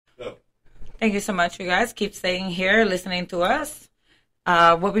Thank you so much, you guys. Keep staying here, listening to us.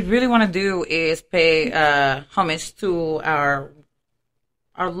 What we really want to do is pay homage to our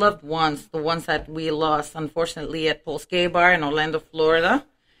loved ones, the ones that we lost, unfortunately, at Pulse Gay Bar in Orlando, Florida.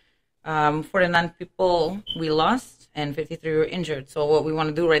 49 people we lost and 53 were injured. So what we want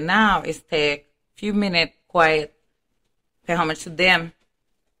to do right now is take a few minutes, quiet, pay homage to them,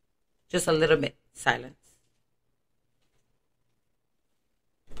 just a little bit, silence.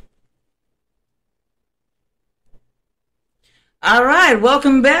 All right,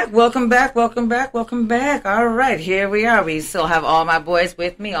 welcome back. All right, here we are. We still have all my boys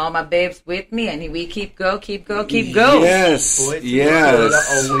with me, all my babes with me, and we keep go. Yes,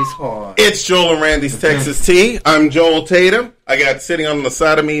 always hard. It's Joel and Randy's Texas Tea. I'm Joel Tatum. I got sitting on the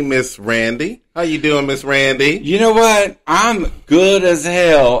side of me, Miss Randy. How you doing, Miss Randy? You know what? I'm good as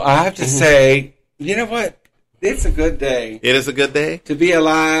hell. I have to say, you know what? It's a good day. It is a good day to be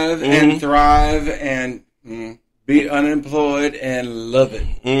alive and thrive and be unemployed and love it.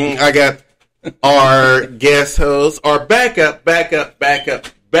 I got our guest host, our backup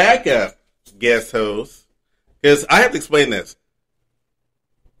guest host. Because I have to explain this.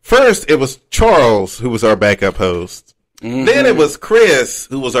 First, it was Charles who was our backup host. Then it was Kress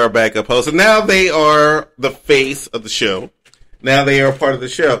who was our backup host. And now they are the face of the show. Now they are part of the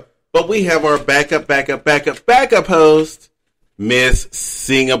show. But we have our backup host, Miss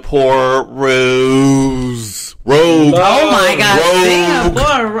Singapore Rose. Oh my God,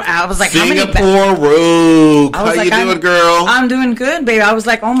 Singapore! I was like, Singapore Rogue. How you doing, girl? I'm doing good, baby. I was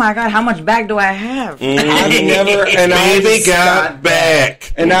like, oh my God, how much back do I have? I've never, and baby got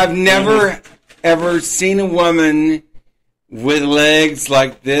back, and I've never ever seen a woman with legs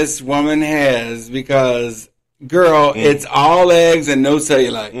like this woman has. Because, girl, it's all legs and no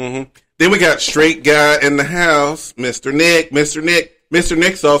cellulite. Then we got straight guy in the house, Mr. Nick. Mr.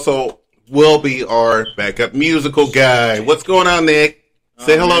 Nick's also will be our backup musical guy. What's going on, Nick?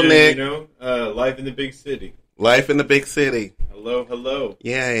 Say hello, Nick. You know, life in the big city. Life in the big city. Hello.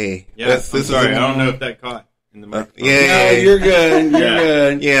 Yay. Yeah, sorry. I don't know if that caught in the microphone. No, you're good. You're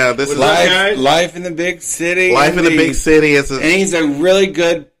good. Yeah, this is life in the big city. Life in the big city is and he's a really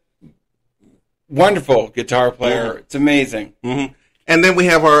good, wonderful guitar player. It's amazing. And then we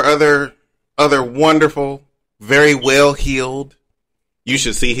have our other wonderful, very well-heeled. You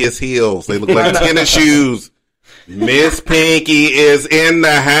should see his heels. They look like tennis shoes. Miss Pinky is in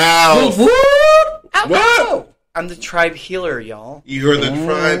the house. What? I'm the tribe healer, y'all. You're the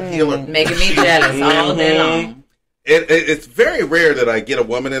tribe healer. Making me jealous all day long. It's very rare that I get a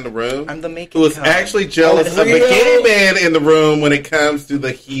woman in the room I'm the making who is actually jealous of the gay man in the room when it comes to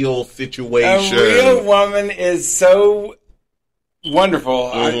the heel situation. A real woman is so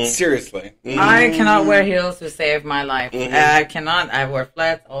wonderful. Seriously. I cannot wear heels to save my life. I cannot. I wear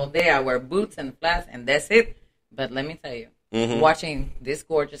flats all day. I wear boots and flats, and that's it. But let me tell you, watching this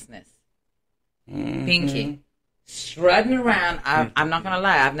gorgeousness, Pinky, strutting around, I'm not going to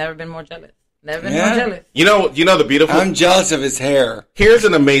lie. I've never been more jealous. Never been more jealous. You know the beautiful... I'm jealous of his hair. Here's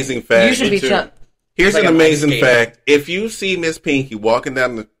an amazing fact. You should be jealous. Here's an amazing fact. If you see Miss Pinky walking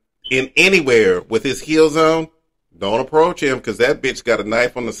down in anywhere with his heels on, don't approach him, because that bitch got a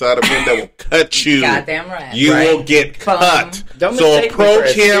knife on the side of him that will cut you. Goddamn right. You will get cut. So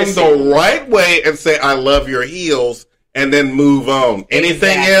approach him the right way and say, I love your heels, and then move on.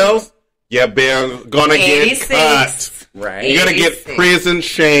 Anything else, you're gonna get cut. Right. You're gonna get prison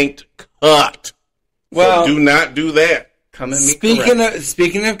shanked cut. Well, so do not do that. Speaking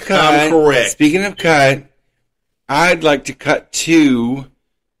of cut, I'd like to cut to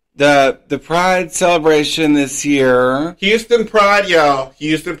the Pride celebration this year. Houston Pride, y'all.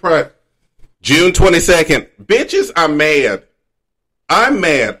 Houston Pride. June 22nd. Bitches, I'm mad.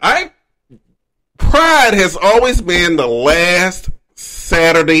 Pride has always been the last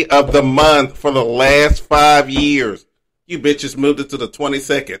Saturday of the month for the last 5 years. You bitches moved it to the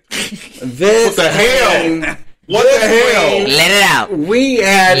 22nd. What the hell? What the hell? Let it out. We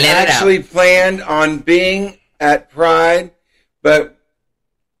had actually planned on being at Pride, but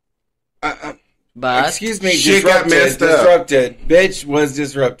excuse me, shit got messed up. Disrupted. Bitch was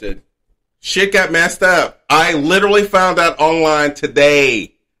disrupted. Shit got messed up. I literally found out online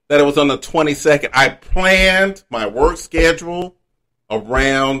today that it was on the 22nd. I planned my work schedule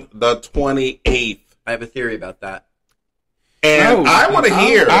around the 28th. I have a theory about that. And I want to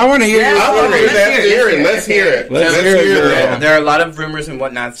hear. I want to hear. Let's hear it. There are a lot of rumors and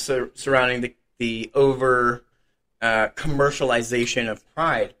whatnot surrounding the over commercialization of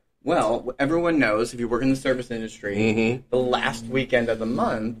Pride. Well, everyone knows if you work in the service industry, the last weekend of the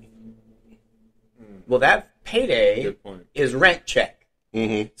month, well, that payday is rent check.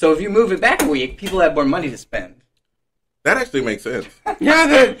 Mm-hmm. So if you move it back a week, people have more money to spend. That actually makes sense. Yeah,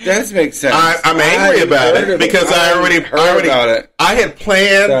 that does make sense. I'm angry about it because I already about it. I had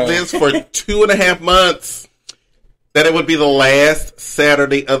planned this for 2.5 months. That it would be the last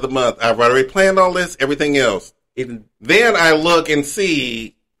Saturday of the month. I've already planned all this, everything else. Then I look and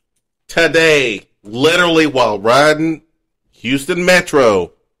see today, literally while riding Houston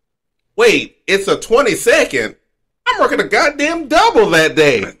Metro. Wait, it's a 22nd. I'm working a goddamn double that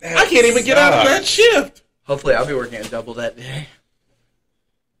day. I can't even get out of that shift. Hopefully, I'll be working a double that day.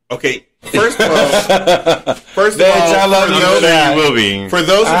 Okay, first of all, for those of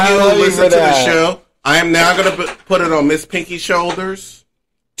you who listen to the show, I am now going to put it on Miss Pinky's shoulders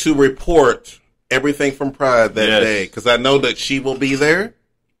to report everything from Pride that day, because I know that she will be there.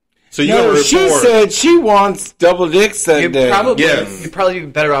 So she said she wants double dicks that day. You'd probably be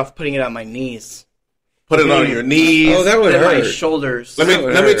better off putting it on my knees. Put it on your knees. Oh, that would hurt. My shoulders. Let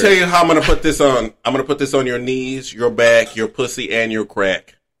me tell you how I'm going to put this on. I'm going to put this on your knees, your back, your pussy, and your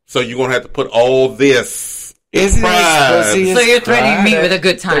crack. So you're going to have to put all this. Isn't pussy? So you're threatening me with a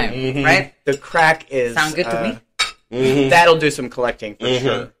good time, right? The crack is... Sound good to me? That'll do some collecting for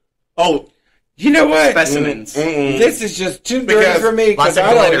sure. Oh, you know what? Specimens. This is just too dirty for me because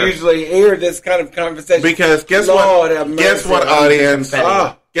I don't usually hear this kind of conversation. Because guess what, audience? Guess what,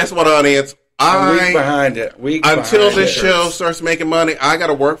 audience? I'm weak behind it. Until this show starts making money, I got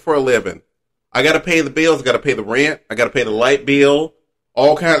to work for a living. I got to pay the bills. I got to pay the rent. I got to pay the light bill.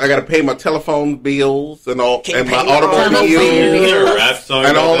 All kinds. I got to pay my telephone bills and all, and my automobile bills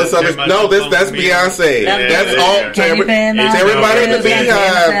and all this other. No, that's Beyonce. That's all. To everybody in the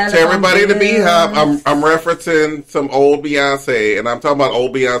Beehive. To everybody in the Beehive. I'm referencing some old Beyonce, and I'm talking about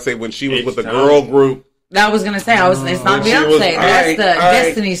old Beyonce when she was with the girl group. I was gonna say, it's not Beyonce. That's the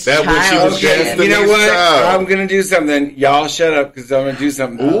Destiny's Child. You know what? I'm gonna do something. Y'all shut up because I'm gonna do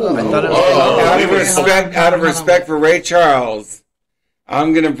something. Out of respect for Ray Charles,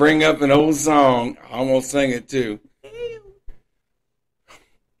 I'm gonna bring up an old song. I almost sing it too.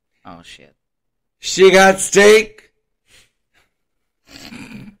 Oh shit! She got steak.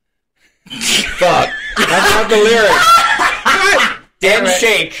 Fuck! That's not the lyrics. Damn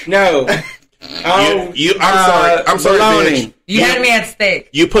shake. No. I'm sorry, bitch. You had me at steak.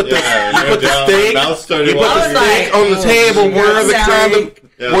 You put the steak on the table. Where are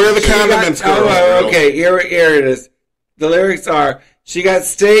the condiments? Oh, okay. Here it is. The lyrics are: she got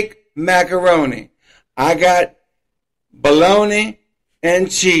steak, macaroni. I got bologna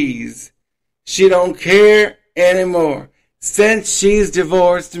and cheese. She don't care anymore since she's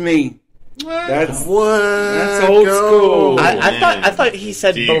divorced me. That's old school. I thought he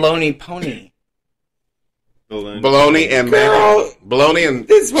said bologna pony. Bologna and bologna and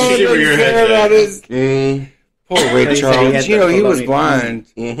this one doesn't care about his. Poor Ray Charles. You know he was blind.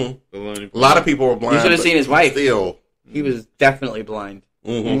 A lot of people were blind. You should have seen his wife. Still, he was definitely blind.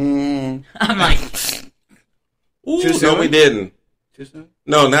 I'm like, too soon? No, we didn't. Too soon?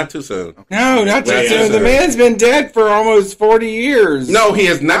 No, not too soon. No, not too soon. The man's been dead for almost 40 years. No, he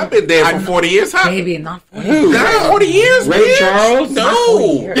has not been dead for 40 years. How? Maybe not 40 years. Not 40 years, Ray Charles?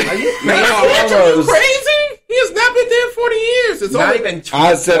 No. Are you crazy? He has not been dead 40 years. It's not only, even 20.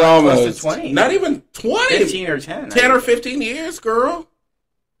 I said almost. 20. Not even 20. 15 or 10. 10 or 15 years, girl.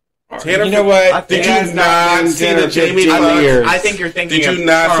 You know what? Did you not see the Jamie years? I think you're thinking of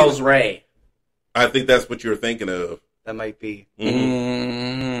Charles Ray. I think that's what you're thinking of. That might be.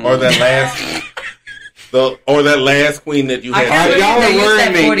 Or that last queen that you had. Y'all are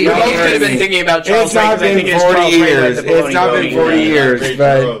worrying me. Y'all could have been thinking about Charles Ray. It's not been 40 years. It's not been 40 years,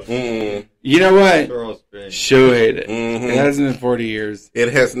 but you know what? Show it. It hasn't been 40 years.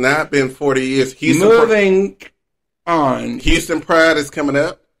 It has not been 40 years. Moving on. Houston Pride is coming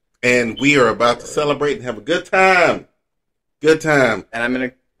up, and we are about to celebrate and have a good time. Good time. And I'm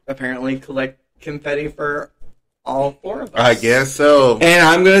going to apparently collect confetti for all 4 of us. I guess so. And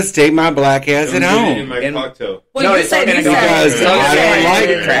I'm going to stay my black ass at home. In my cocktail. Well, no, you it's said not going to you go. said-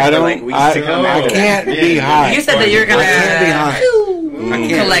 I can't be high. You said that you're I can't be high. gonna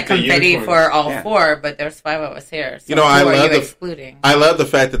collect confetti for all 4, but there's 5 of us here. So You know, I who are love you the- excluding? I love the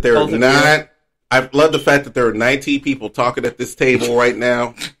fact that there are Both of not. I love the fact that there are 19 people talking at this table right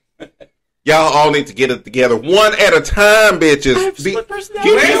now. Y'all all need to get it together, one at a time, bitches. Where's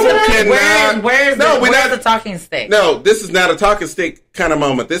the talking stick? No, this is not a talking stick kind of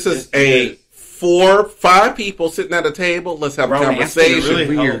moment. This is a 5 people sitting at a table. Let's have a conversation.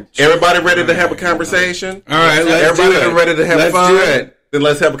 Really Everybody ready to have a conversation? All right, let's Everybody do it. ready to have Let's fun? do it. Then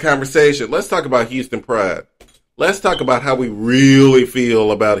let's have a conversation. Let's talk about Houston Pride. let's talk about how we really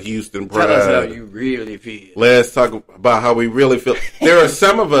feel about Houston Pride. Tell us how you really feel. Let's talk about how we really feel. There are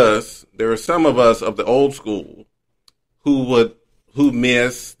some of us of the old school who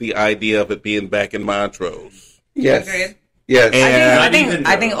miss the idea of it being back in Montrose. Yes. Agreed. Yes. And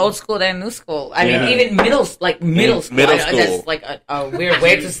I think old school and new school. I mean, even middle school. Middle school. That's like a weird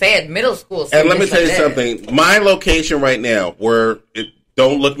way to say it. Middle school. And let me tell you something. My location right now,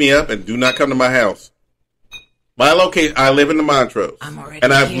 don't look me up and do not come to my house. My location, I live in the Montrose.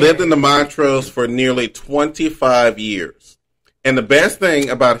 And I've lived in the Montrose for nearly 25 years. And the best thing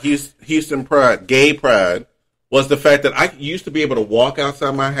about Houston Pride, gay pride, was the fact that I used to be able to walk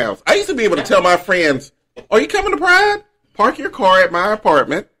outside my house. I used to be able to tell my friends, "Are you coming to Pride? Park your car at my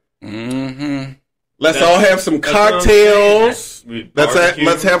apartment. Mm-hmm. Let's all have some cocktails.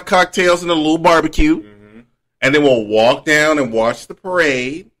 Let's have cocktails and a little barbecue. And then we'll walk down and watch the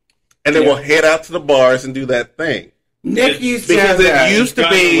parade. And then we'll head out to the bars and do that thing." Nick used to have that. It used to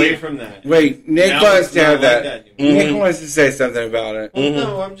be away from that. Wait, Nick wants to have that. anymore. Nick wants to say something about it. Well,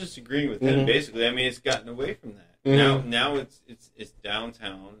 no, I'm just agreeing with him. Basically, I mean, it's gotten away from that. Now it's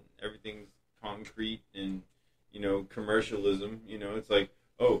downtown. Everything's concrete and commercialism. It's like,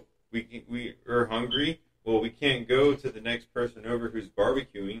 oh, we're hungry. Well, we can't go to the next person over who's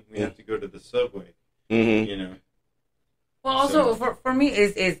barbecuing. We have to go to the Subway. Well, also for me,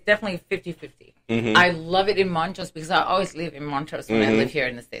 it's definitely 50-50. I love it in Montrose because I always live in Montrose when I live here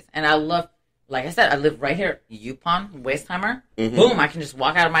in the States. And I love, like I said, I live right here, Yukon, Westheimer. Boom, I can just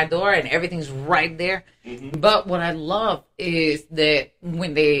walk out of my door and everything's right there. But what I love is that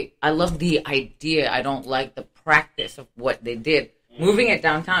I love the idea. I don't like the practice of what they did. Moving it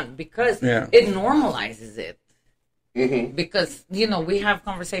downtown because it normalizes it. Because, we have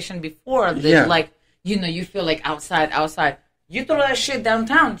conversation before that, you feel like outside. You throw that shit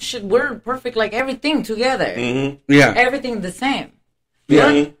downtown. Shit, we're perfect, like everything together. Yeah. Everything the same.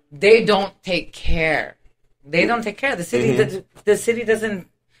 But they don't take care. The city doesn't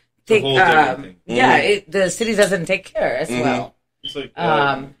take. The city doesn't take care as well. It's like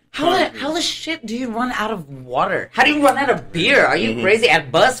how the shit do you run out of water? How do you run out of beer? Are you crazy? At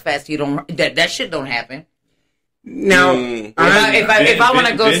BuzzFest, you don't. That shit don't happen. Now, if I want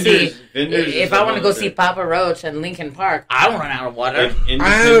to go see Papa Roach and Lincoln Park, I don't run out of water. Like,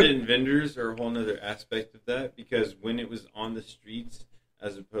 independent vendors are a whole other aspect of that because when it was on the streets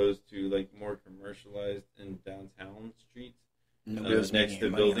as opposed to like more commercialized and downtown streets next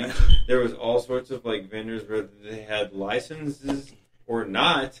to buildings, there was all sorts of like vendors whether they had licenses or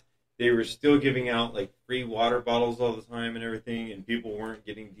not. They were still giving out like free water bottles all the time and everything, and people weren't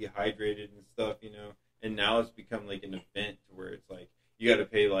getting dehydrated and stuff, And now it's become like an event to where it's like you got to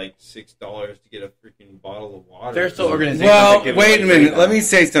pay like $6 to get a freaking bottle of water. There's still organizations. Well, wait a minute. Let me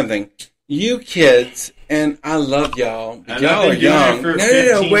say something. You kids, and I love y'all. But y'all are young. No.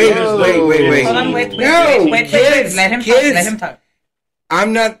 Wait. Hold on, wait. Kids, Let him talk.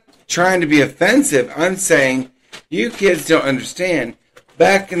 I'm not trying to be offensive. I'm saying you kids don't understand.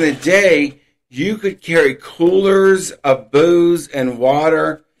 Back in the day, you could carry coolers of booze and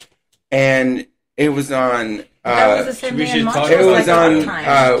water, and it was on. That was the same we thing should in talk Montrose, It was like on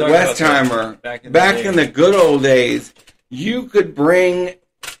all the time. Westheimer. Back in the good old days, you could bring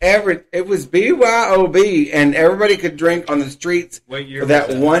it was BYOB, and everybody could drink on the streets What year for that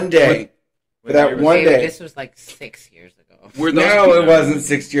was that? one day. For that one day. This was like 6 years ago. No, it wasn't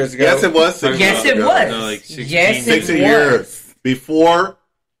 6 years ago. Yes, it was 6 Yes, years it ago. was. No, like 16. Yes, it 60 was. years before.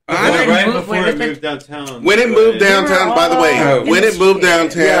 Right moved- before when it it- moved downtown. When it moved downtown, by the way, Oh. when it moved Yeah,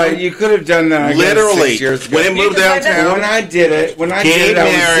 downtown, you could have done that. I guess, literally, 6 years ago. when it moved You could find downtown, When I did it, gay I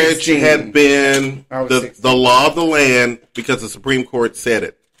was marriage 16. had been I was the 16. law of the land because the Supreme Court said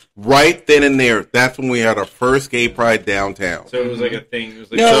it. Right then and there, that's when we had our first gay pride downtown. So it was like a thing. It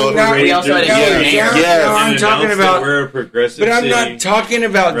was like No, we also had a Yes. I'm talking about. We're a progressive But I'm city. not talking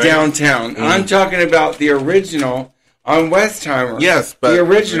about Right. downtown. I'm talking about the original on Westheimer. Yes, but the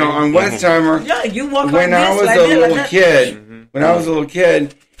original on Westheimer. Yeah, you walk When like I this, was like a this, little like that. kid, when I was a little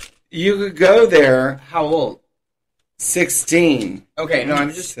kid, you could go there. How old? 16. Okay, no,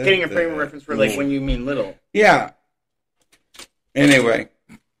 I'm just getting a frame of reference for like when you mean little. Yeah. Anyway,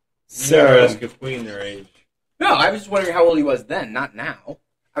 Never so ask a queen their age. No, I was just wondering how old he was then, not now.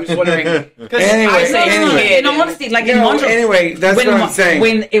 I'm just wondering. Anyway, I say anyway. In all honesty, like in no, Montrose, anyway, that's when, what I'm saying.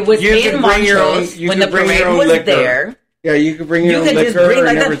 When it was You in could bring your own- Montrose, you when could the bring your parade own was liquor. there, Yeah, you could bring your you own could just liquor bring and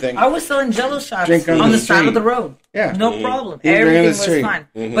like everything. that. I was selling Jello shots Drink on on the the side of street. the road. Yeah. No problem. You bring on Everything the was street. fine.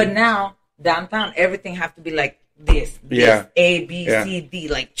 But now downtown, everything have to be like this. Yeah. A, B, Yeah. C, D,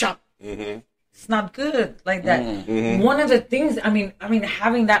 like chop. It's not good like that. Mm-hmm. One of the things, I mean,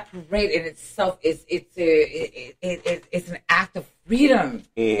 having that parade in itself it's an act of freedom.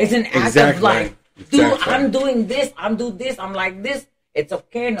 It's an act of like, dude, I'm doing this, I'm like this. It's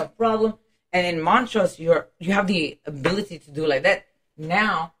okay, no problem. And in Montrose, you have the ability to do like that.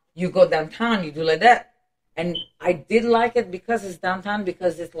 Now you go downtown, you do like that. And I did like it because it's downtown,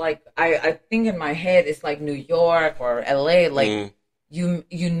 because it's like I think in my head it's like New York or LA, like you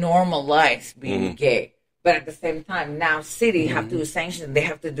normalize being gay. But at the same time, now city have to sanction, they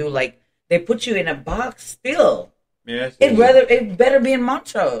have to do like, they put you in a box still. It better be in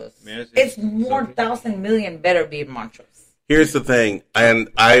Montrose. It's more 1,000 million better be in Montrose. Here's the thing, and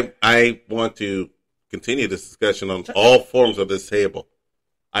I want to continue this discussion on all forms of this table.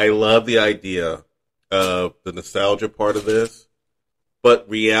 I love the idea of the nostalgia part of this, but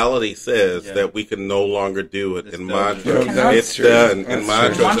reality says that we can no longer do it in Montrose. It's done in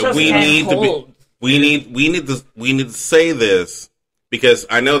Montrose. We need to say this, because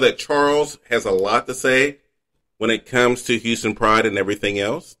I know that Charles has a lot to say when it comes to Houston Pride and everything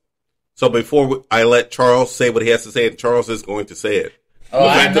else. So before I let Charles say what he has to say, and Charles is going to say it. The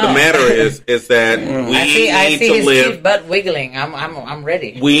fact of the matter is that I see his teeth butt wiggling. I'm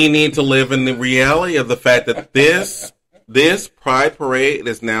ready. We need to live in the reality of the fact that this Pride Parade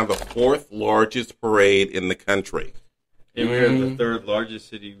is now the 4th largest parade in the country. And we're the 3rd largest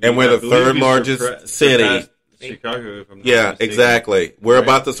city. And we're the 3rd largest city. Chicago, if I'm not mistaken. Exactly. We're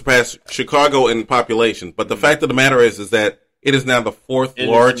about to surpass Chicago in population. But the fact of the matter is that it is now the 4th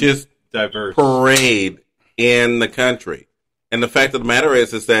largest parade in the country. And the fact of the matter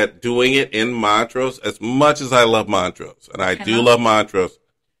is that doing it in Montrose, as much as I love Montrose, and I do love Montrose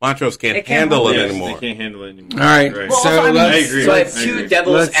can't handle it anymore. They can't handle it anymore. All right. Well, so I agree. So I have two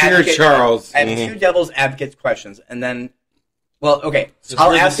devil's advocates. Charles. I have two devil's advocates questions, and then, well, okay,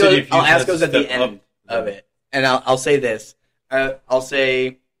 I'll ask those at the end of it, and I'll say this. I'll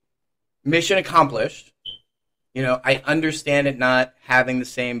say, mission accomplished. You know, I understand it not having the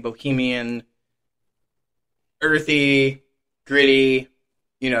same bohemian, earthy, gritty,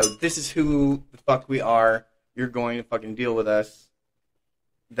 you know, this is who the fuck we are. You're going to fucking deal with us.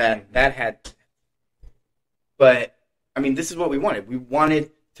 That had, but I mean, this is what we wanted. We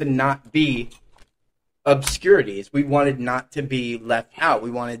wanted to not be obscurities. We wanted not to be left out.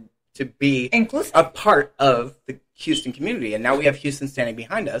 We wanted to be inclusive, a part of the Houston community. And now we have Houston standing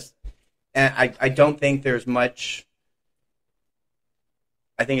behind us. And I don't think there's much.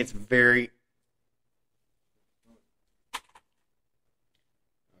 I think it's very.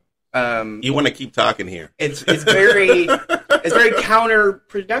 You want to keep talking here. It's very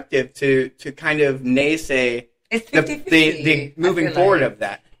counterproductive to kind of naysay the moving forward of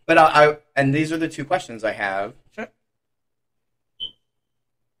that. But I and these are the two questions I have. Sure.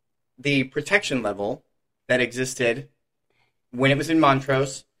 The protection level that existed when it was in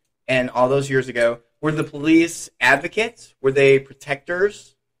Montrose and all those years ago, were the police advocates? Were they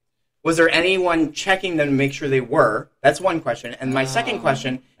protectors? Was there anyone checking them to make sure they were? That's one question. And my second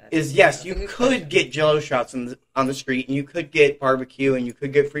question is, yes, you could get Jello shots on the street, and you could get barbecue, and you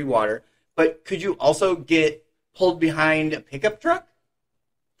could get free water, but could you also get pulled behind a pickup truck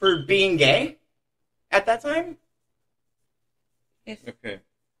for being gay at that time? Okay.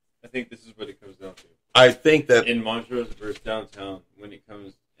 I think this is what it comes down to. I think that in Montrose versus downtown, when it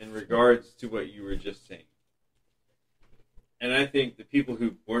comes in regards to what you were just saying. And I think the people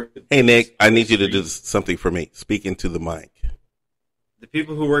who work the Hey, Nick, I need you to do something for me. Speak into the mic. The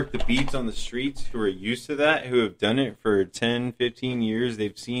people who work the beats on the streets, who are used to that, who have done it for 10, 15 years,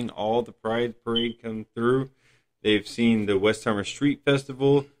 they've seen all the Pride Parade come through. They've seen the Westheimer Street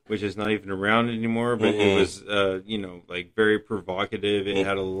Festival, which is not even around anymore, but it was, like very provocative. It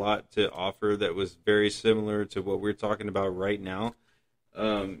had a lot to offer that was very similar to what we're talking about right now.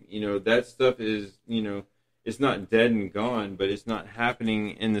 That stuff is, it's not dead and gone, but it's not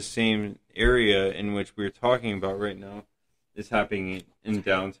happening in the same area in which we're talking about right now. It's happening in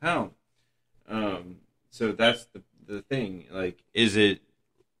downtown. So that's the thing. Like, is it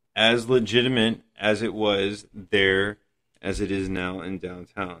as legitimate as it was there as it is now in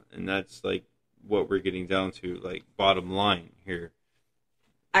downtown? And that's like what we're getting down to, like, bottom line here.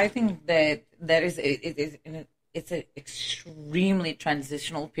 I think that it's an extremely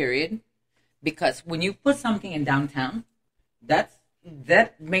transitional period, because when you put something in downtown, that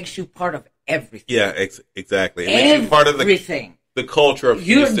makes you part of everything. Yeah, exactly. It makes you part of the culture of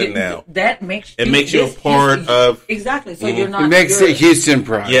Houston now. That makes you a part of... Exactly. So you're not... It makes it Houston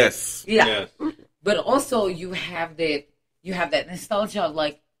Pride. Yes. Yeah. Yes. But also you have that nostalgia of,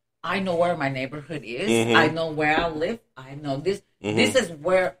 like, I know where my neighborhood is. I know where I live. I know this. This is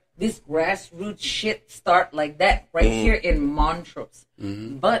where this grassroots shit start like that right here in Montrose.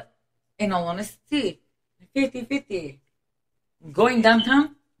 But in all honesty, 50-50. Going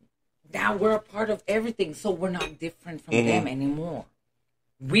downtown, now we're a part of everything, so we're not different from them anymore.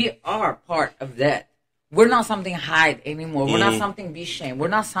 We are part of that. We're not something hide anymore. We're not something be shamed. We're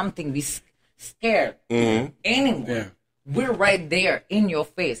not something be scared anymore. Yeah. We're right there in your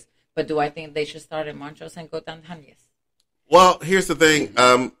face. But do I think they should start in Montrose and go downtown? Yes. Well, here's the thing.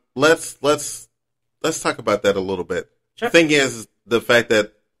 Let's talk about that a little bit. Sure. The thing is the fact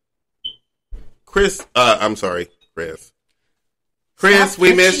that Chris,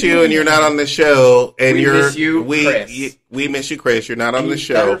 we miss you, and you're not on the show. And we miss you, Chris. You're not on the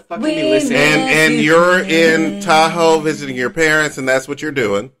show. And you're in Tahoe visiting your parents, and that's what you're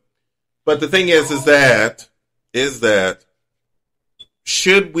doing. But the thing is that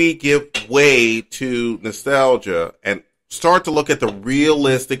should we give way to nostalgia and start to look at the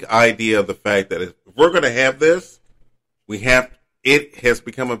realistic idea of the fact that if we're going to have this, it has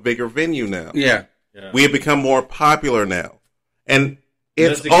become a bigger venue now. Yeah. We have become more popular now. And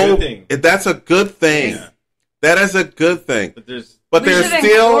that's a good thing. That's a good thing. Yeah. That is a good thing. But there's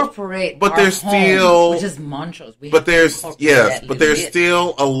still, which is Montrose. There's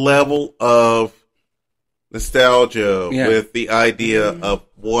still a level of nostalgia with the idea of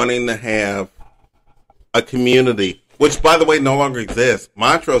wanting to have a community, which, by the way, no longer exists.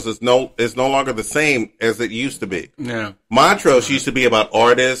 Montrose is no longer the same as it used to be. Yeah. Montrose used to be about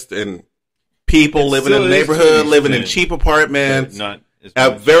artists and people living in the neighborhood, living in cheap apartments,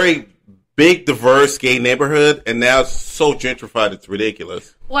 a very big, diverse gay neighborhood, and now it's so gentrified, it's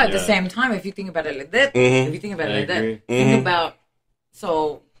ridiculous. Well, at the same time, if you think about it like that, think about,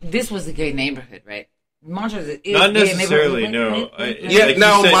 so this was a gay neighborhood, right? Montrose is not necessarily, no.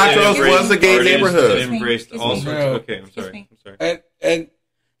 Montrose was a gay neighborhood. Embraced all sorts. Okay, I'm sorry. And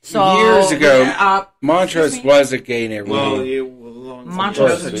so, years ago, Montrose was a gay neighborhood.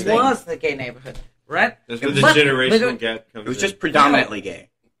 Montrose was a gay neighborhood, right? That's where the generational gap comes in. It was just predominantly gay.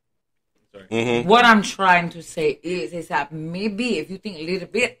 Sorry. What I'm trying to say is that maybe if you think a little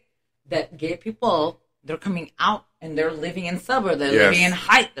bit that gay people, they're coming out and they're living in suburbs, they're living in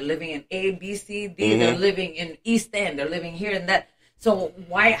Heights, they're living in A, B, C, D, they're living in East End, they're living here and that. So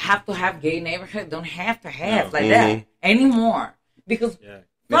why have to have gay neighborhood? Don't have to have that anymore. Because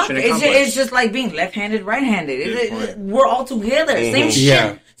it's just like being left-handed, right-handed. We're all together, same shit.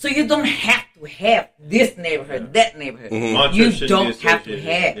 Yeah. So you don't have to have this neighborhood, that neighborhood. You don't have to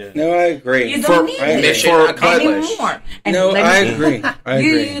have. Yeah. No, I agree. You don't need it anymore. I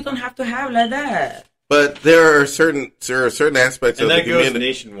agree. You don't have to have like that. But there are certain aspects of the community. And that goes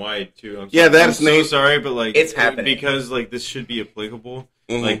nationwide, too. I'm so sorry, but it's happening. Because this should be applicable.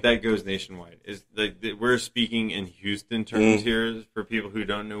 That goes nationwide. Is we're speaking in Houston terms here for people who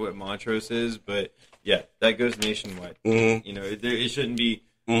don't know what Montrose is, but that goes nationwide. It shouldn't be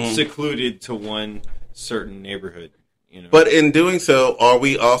secluded to one certain neighborhood. But in doing so, are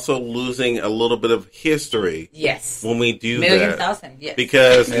we also losing a little bit of history? Yes. When we do thousand, yes.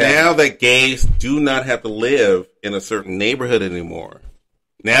 Because now that gays do not have to live in a certain neighborhood anymore,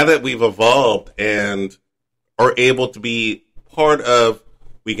 now that we've evolved and are able to be part of,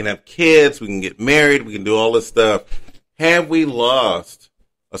 we can have kids, we can get married, we can do all this stuff, have we lost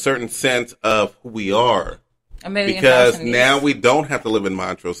a certain sense of who we are? Because now we don't have to live in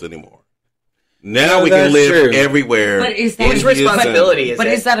Montrose anymore. Now we can live everywhere. But is that whose responsibility is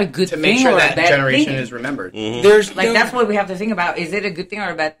is that a good thing to make sure that generation is remembered? That's what we have to think about. Is it a good thing or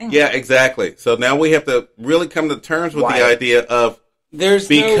a bad thing? Yeah, exactly. So now we have to really come to terms with the idea of there's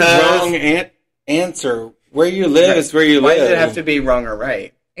no wrong answer. Where you live is where you live. Why does it have to be wrong or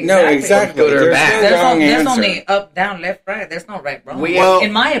right? Exactly. No, exactly. Good or bad. There's only up, down, left, right. There's no right, wrong.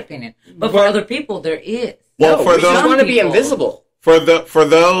 In my opinion. But for other people, there is. Well, we just want to be invisible. For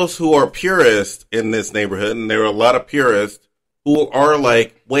those who are purists in this neighborhood, and there are a lot of purists who are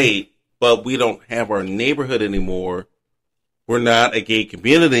like, wait, but we don't have our neighborhood anymore. We're not a gay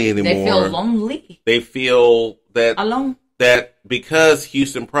community anymore. They feel lonely. They feel that alone. That because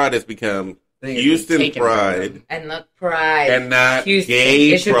Houston Pride has become Houston Pride and not Pride and not Houston.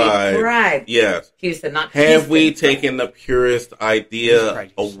 Gay it should Pride. Be Pride. Yes, Houston, not Have Houston. we taken the purist idea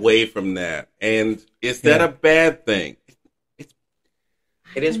away from that? And is that a bad thing?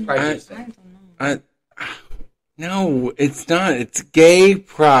 It is Pride. No, it's not. It's Gay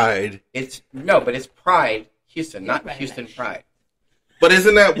Pride. But it's Pride Houston, not Houston Pride. But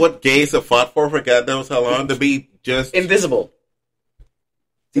isn't that what gays have fought for God knows how long? To be just invisible.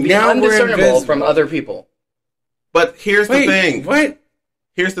 To be undiscernible from other people. But here's the thing. What?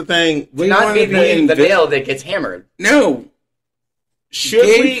 Here's the thing. To not be the nail that gets hammered. No.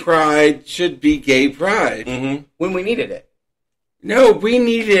 gay pride should be gay pride. Mm-hmm. when we needed it. No, we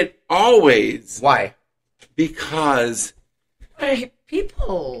need it always. Why? Because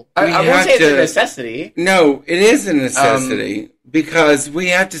People. I We won't have say it's a to- necessity. no, it is a necessity. Because we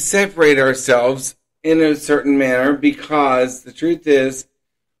have to separate ourselves in a certain manner. Because the truth is,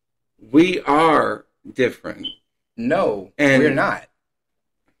 we are different. No, And- we're not.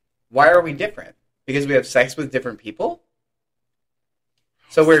 Why are we different? Because we have sex with different people?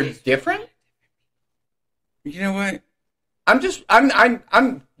 So we're different? You know what?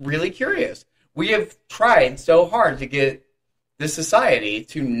 I'm really curious. We have tried so hard to get this society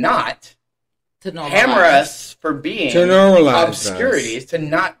to not To normalize. hammer us for being To normalize obscurities, us. to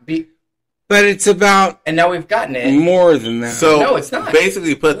not be, But it's about and now we've gotten it. more than that. So No, it's not.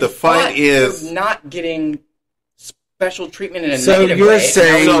 basically, put the fight But is we're not getting special treatment in a So negative you're way.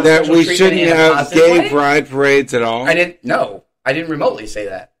 saying No that special we treatment shouldn't in a have positive gay way? pride parades at all? I didn't remotely say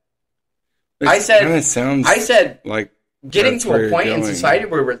that. It I said- kinda sounds I said like getting that's to where a you're point in going. society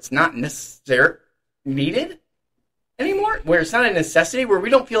where it's not necessary needed anymore, where it's not a necessity, where we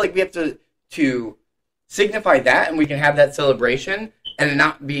don't feel like we have to signify that, and we can have that celebration and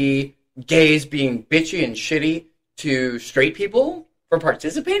not be gays being bitchy and shitty to straight people for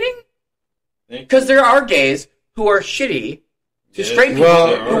participating. Because there are gays who are shitty to straight people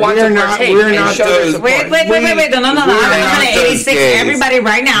Well, who want we're to not- partake we're and not show their those- support. Wait. No. We are I'm not gonna those 86 gays. everybody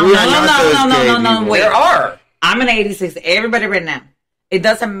right now. We No, are no, not no, those no, no, gay no, no. people. Wait. There are. I'm gonna 86 everybody right now. It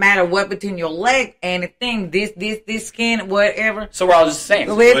doesn't matter what between your leg, anything, this skin, whatever. So we're all just the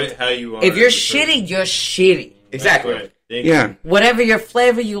same. With, How you are. if you're as a person. shitty, you're shitty. Exactly. Right. Thank Yeah. you. Whatever your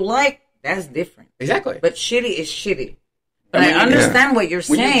flavor you like, that's different. Exactly. But shitty is shitty. But I mean, I understand what you're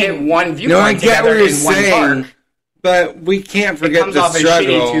When you get saying. one No, I viewpoint get together what you're in one saying, park, but we can't it forget comes the off as shitty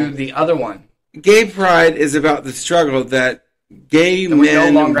struggle. to the other one. Gay pride is about the struggle that gay And we no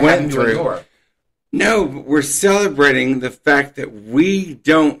men longer have went to through. endure. No, but we're celebrating the fact that we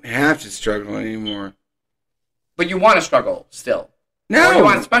don't have to struggle anymore. But you want to struggle still. Or you No,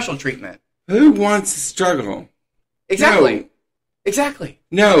 want special treatment. who wants to struggle? Exactly. No. Exactly.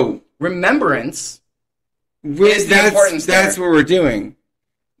 No, Remembrance is the importance that's there. what we're doing.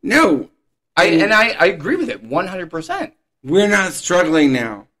 No, I agree with it 100%. we're not struggling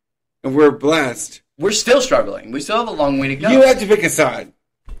now, and we're blessed. We're still struggling. We still have a long way to go. You have to pick a side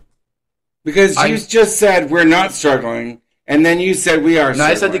because you just said we're not struggling, and then you said we are. no, I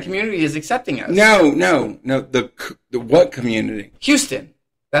said the struggling. community is accepting us. No. The what community? Houston.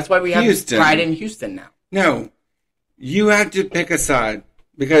 That's why we have Houston. pride in Houston now. No, you have to pick a side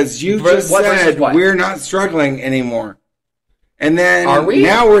because you Ver- just what versus said what? we're not struggling anymore, and then Are we?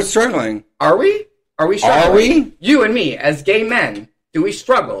 now we're struggling. Are we? Are we struggling? Are we? You and me, as gay men, do we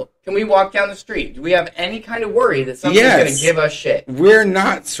struggle? Can we walk down the street? Do we have any kind of worry that somebody's Yes. going to give us shit? We're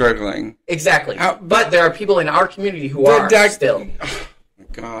not struggling. Exactly. How- but there are people in our community who But are that- still. Oh, my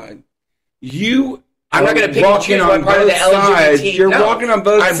God, you. I'm not going to pick and walking choose on what part of the both sides. LGBT. You're no. walking on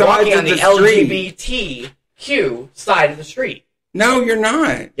both I'm sides walking of on the street. LGBTQ side of the street. No, you're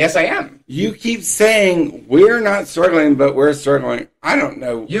not. Yes, I am. You keep saying we're not struggling, but we're struggling. I don't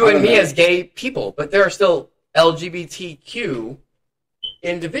know. You I and don't me know. as gay people, but there are still LGBTQ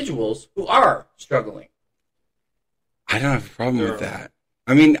individuals who are struggling. I don't have a problem with that.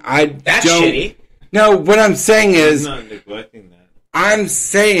 I mean, I That's don't. shitty. No, what I'm saying I'm is, not neglecting that. I'm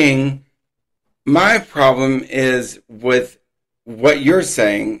saying my problem is with what you're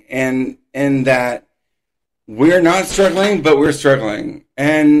saying, and that we're not struggling, but we're struggling,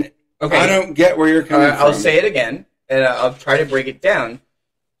 and Okay. I don't get where you're coming from. I'll say it again, and I'll try to break it down.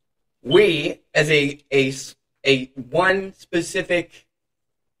 We, as a one specific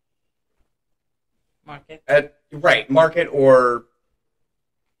Market. market or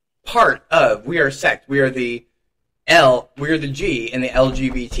part of, we are sect. We are the G in the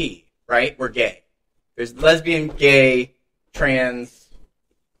LGBT, right? We're gay. There's lesbian, gay, trans,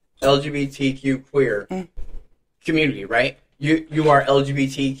 LGBTQ, queer community, right? You are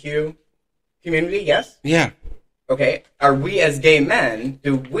LGBTQ community, yes? Yeah. Okay. Are we as gay men,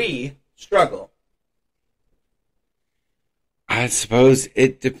 do we struggle? I suppose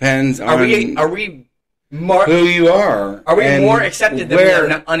it depends Are on we more who you are. are we and more accepted than where,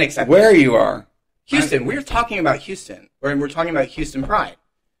 we are unaccepted? Where you are. Houston, we're talking about Houston, and we're talking about Houston Pride.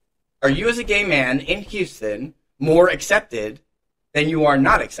 Are you as a gay man in Houston more accepted than you are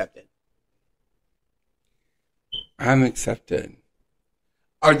not accepted? I'm accepted.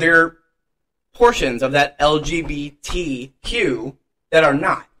 Are there portions of that LGBTQ that are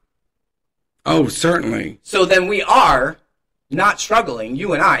not? Oh, certainly. So then we are not struggling,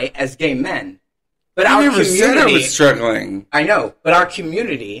 you and I, as gay men. But I our never community, said I was struggling. I know, but our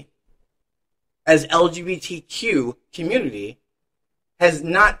community, as LGBTQ community, has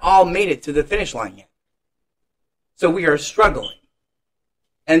not all made it to the finish line yet. So we are struggling.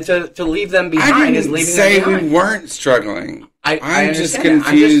 And to leave them behind is leaving them behind. I didn't say we weren't struggling. I'm just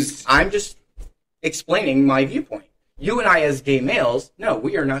confused. I'm just explaining my viewpoint. You and I, as gay males, no,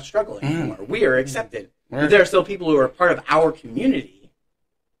 we are not struggling anymore. We are accepted. But there are still people who are part of our community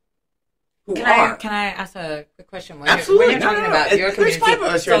who are. Can I ask a quick question? Absolutely. When you're talking about your community, there's 5 of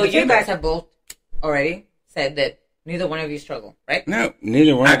us here so at the you table. guys have both already said that neither one of you struggle, right? No,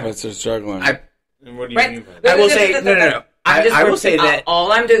 neither one of us are struggling. And what do you Right. mean by that? I will say, no. I will say that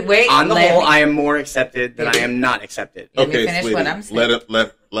all I'm doing. Wait, on the let whole, me- I am more accepted than I am not accepted. Let me Okay, finish sweetie, what I'm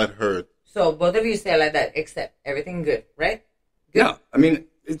saying. let her. So both of you say like that, except everything good, right? Good. No, I mean,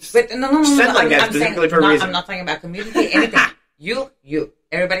 it's But no. said like that I'm saying, specifically for a reason. I'm not talking about community, anything. you,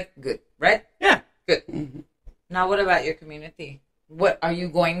 everybody, good, right? Yeah. Good. Now, what about your community? What are you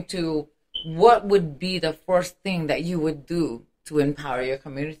going to? What would be the first thing that you would do to empower your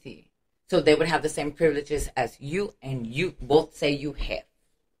community, so they would have the same privileges as you, and you both say you have?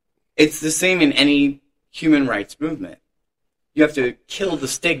 It's the same in any human rights movement. You have to kill the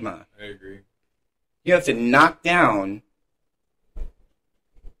stigma. I agree. You have to knock down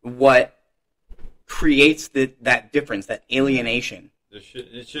what creates that difference, that alienation,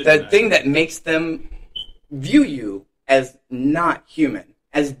 It should that thing that makes them view you as not human,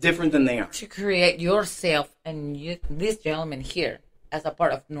 as different than they are. To create yourself and this gentleman here as a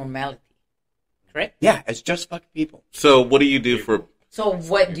part of normality, correct? Yeah, as just fucking people. So, what do you do for? So,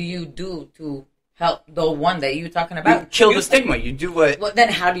 what do you do to help the one that you're talking about? You kill the stigma. You do what... Well, then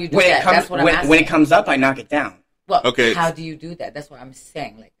how do you do when that? it comes, That's what I'm asking. when it comes up, I knock it down. Well, Okay. how do you do that? That's what I'm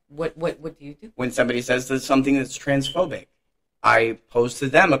saying. Like, what do you do? When somebody says there's something that's transphobic, I pose to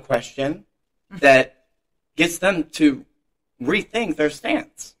them a question that gets them to rethink their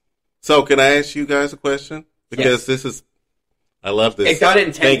stance. So, can I ask you guys a question? Because this is, I love this. It got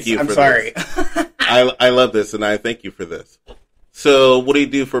intense. Thank you. I'm for sorry. This. I love this, and I thank you for this. So, what do you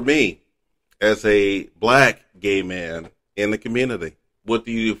do for me as a black gay man in the community? What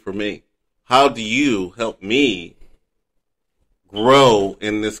do you do for me? How do you help me grow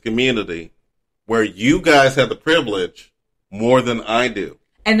in this community where you guys have the privilege more than I do?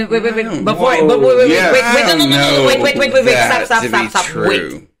 And wait, before, Whoa. wait, Yeah, wait, I don't know wait, that stop, to be wait.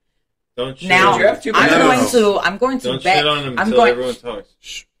 true. Don't shit Now, on You have to- I'm going to Don't back, shit on him I'm until everyone going,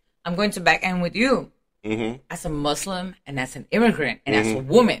 talks. I'm going to back end with you Mm-hmm. as a Muslim and as an immigrant and as a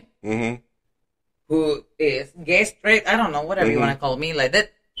woman Mm-hmm. who is gay, straight, I don't know, whatever you want to call me, like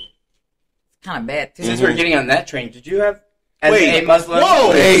that. It's kind of bad too. Since we're getting on that train, did you have, as Wait. a Muslim...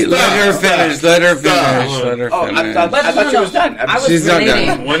 Whoa! Hey, Stop, let her stop. finish. Let her Stop. finish. Let her Oh, finish. I thought she was done. I was She's not relating,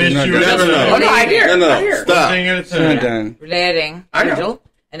 done. One She's not issue done. at a No, time. Oh, no, I hear. No, I hear. stop. One thing at a She's not time. done. relating, I know. Virgil,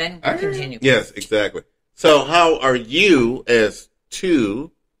 and then I hear. continue. Yes, exactly. So, how are you, as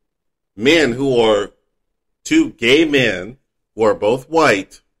two men who are two gay men who are both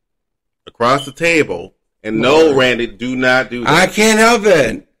white, across the table, and no, Randy, do not do I that. can't help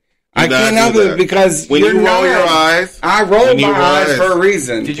it. I not can't do help that. it because When you're you roll not. your eyes, I rolled when you my roll eyes eyes- for a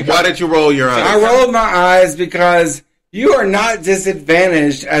reason. why did you roll your eyes? I rolled my eyes because you are not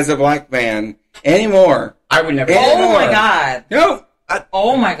disadvantaged as a black man anymore. I would never... Oh my God! No,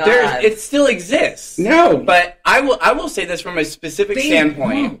 Oh my God! It still exists. no, But I will say this from a specific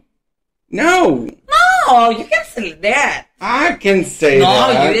standpoint. no. No, you can't say that. I can say No,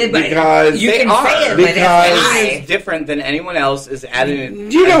 that you did, but because you They can are, say it, because- but it's Anyone lie. who's different than anyone else is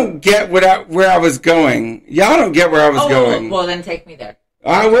added. you don't get where I was going. Y'all don't get where I was going. Well, then take me there.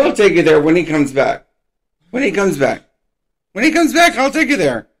 I will take you there when he comes back. When he comes back. When he comes back, I'll take you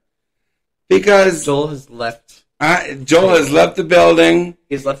there. Because Joel has left. Joel has left the building.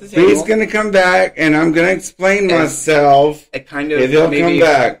 He's left the table. He's going to come back, and I'm going to explain myself It kind of if he'll come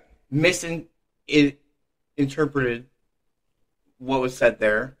back. Misinterpreted what was said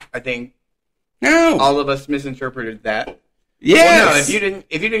there. I think No. all of us misinterpreted that. Yes. Well, no,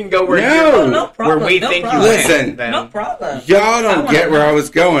 if you didn't go where No. No where problem. we no think problem. you Listen. went, then No problem. Y'all I don't wanna get where know. I was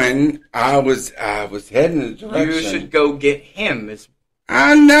going. I was heading in the direction. you should go get him.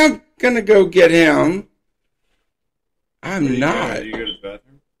 I'm not going to go get him. I'm Did not. you go to the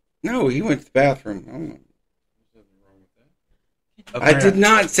bathroom? No, he went to the bathroom. I don't know. There's nothing wrong with that. I did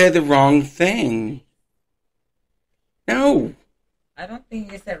not say the wrong thing. No. I don't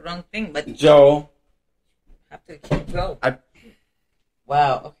think you said wrong thing, but you Joel. have to keep going. I-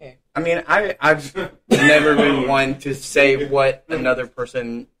 Wow. Okay. I mean, I've never been one to say what another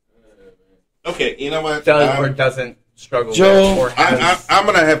person Okay, you know what? does or doesn't struggle Joel, with or has I'm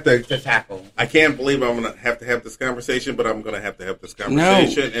going to have to to. tackle? I can't believe I'm going to have this conversation, but I'm going to have this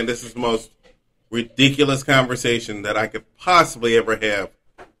conversation. And this is the most ridiculous conversation that I could possibly ever have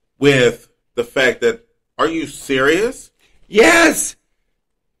with the fact that, are you serious? Yes.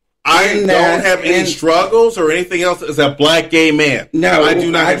 I don't have any struggles or anything else as a black gay man. No, I do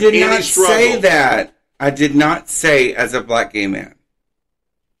not have any struggles. Say that. I did not say as a black gay man.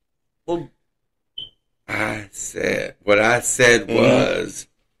 Well, what I said was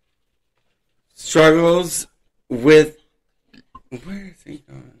struggles with. Where is he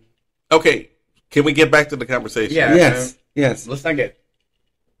going? Okay, can we get back to the conversation? Yeah. Yes. Let's not get.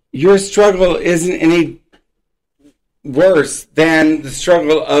 Your struggle isn't any worse than the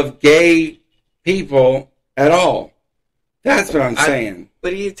struggle of gay people at all. That's what I'm saying.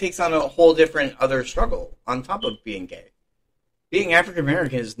 But he takes on a whole different other struggle on top of being gay. Being African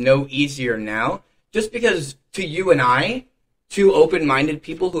American is no easier now, just because to you and I, two open-minded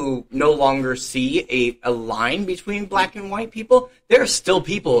people who no longer see a line between black and white people, there are still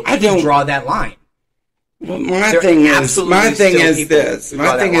people who draw that line. Well, my thing is this,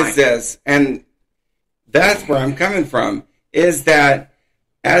 and that's where I'm coming from, is that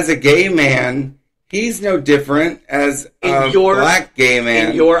as a gay man, he's no different as a black gay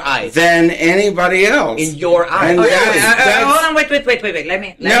man in your eyes than anybody else. In your eyes. And hold on, wait. That's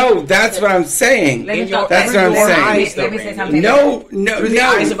what I'm saying. That's what I'm saying. Let me say something. No. Through the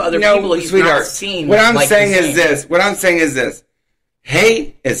eyes of other people, he's sweetheart. not seen. What I'm saying is this.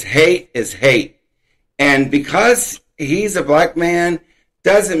 Hate is hate. And because he's a black man,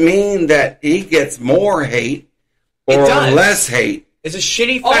 doesn't mean that he gets more hate or less hate. It's a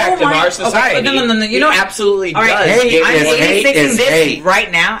shitty fact of our society. Okay. No. You know, absolutely all right, does. Hate is hate.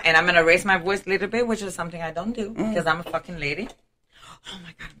 Right now, and I'm going to raise my voice a little bit, which is something I don't do because I'm a fucking lady. Oh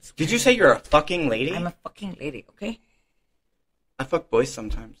my God. I'm so Did you say you're a fucking lady? I'm a fucking lady, okay? I fuck boys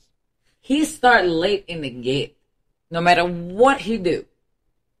sometimes. He start late in the gate, no matter what he do.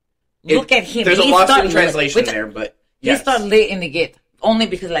 Look at him. There's a lost in translation there, but he start late in the gate only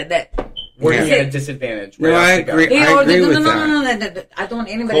because like that. We're at a disadvantage. No, I agree. I agree with that. I don't want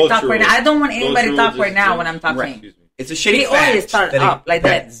anybody to talk right now. I don't want anybody to talk right now when I'm talking. Right. It's a shitty he fact always start up like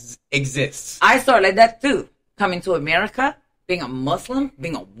that. Exists. I start like that too. Coming to America, being a Muslim,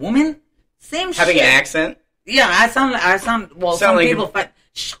 being a woman, same Having shit. an accent. Yeah, I sound. Well, some like people fight.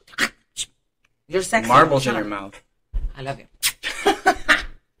 You're sexy. Marbles in your mouth. I love you.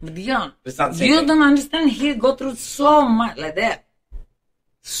 But yeah, it's not you don't understand. He go through so much like that.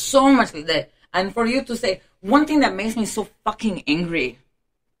 So much like that. And for you to say, one thing that makes me so fucking angry,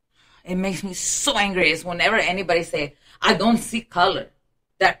 it makes me so angry is whenever anybody say, I don't see color.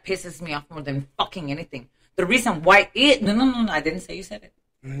 That pisses me off more than fucking anything. The reason why no, I didn't say you said it.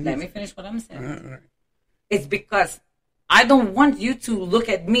 Let me finish what I'm saying. Right. It's because I don't want you to look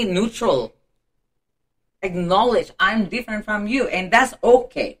at me neutral. Acknowledge I'm different from you, and that's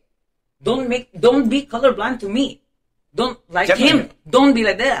okay. Don't be colorblind to me. Don't like him. Don't be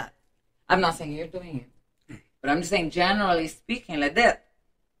like that. I'm not saying you're doing it, but I'm just saying generally speaking like that.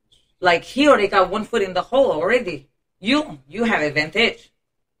 Like he already got one foot in the hole already. You have advantage.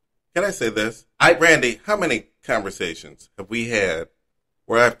 Can I say this? Randy, how many conversations have we had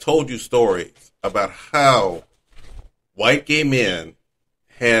where I've told you stories about how white gay men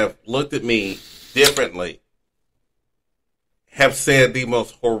have looked at me differently, have said the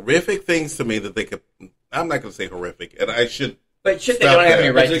most horrific things to me that they could. I'm not going to say horrific, and I should. But shit, they don't have any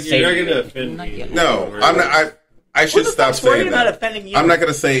right to say. You're not going to offend me. No, I'm not. I should stop saying that. About offending you? I'm not going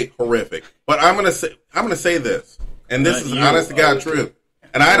to say horrific, but I'm going to say this, and this is honest to God truth,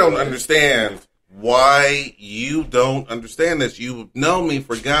 and I don't understand why you don't understand this. You've known me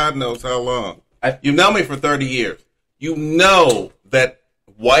for God knows how long. You've known me for 30 years. You know that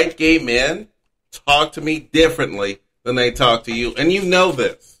white gay men talk to me differently than they talk to you, and you know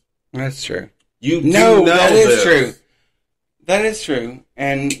this. That's true. You do know that this. is true. That is true,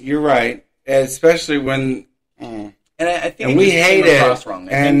 and you're right, especially when. And I think and we hate it. Wrong.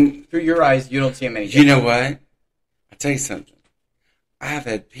 And through your eyes, you don't see him any. You know what? I'll tell you something. I have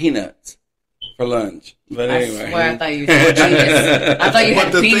had peanuts for lunch. But anyway. I swear I thought you had penis. I thought you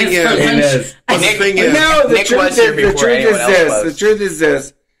had penis for lunch. No, the truth is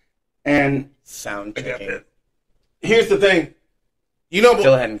this. And sound checking. Here's the thing. You know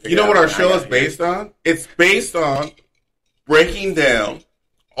what our show is based on? It's based on breaking down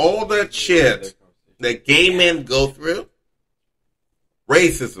all that shit that gay men go through.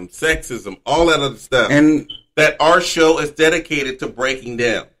 Racism, sexism, all that other stuff. And that our show is dedicated to breaking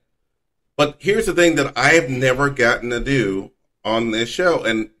down. But here's the thing that I have never gotten to do on this show,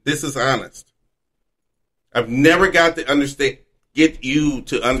 and this is honest. I've never got to get you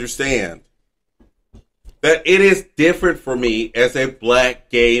to understand that it is different for me as a black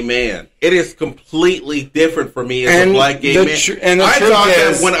gay man. It is completely different for me as a black gay man. I thought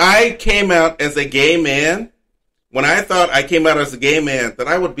that when I came out as a gay man, that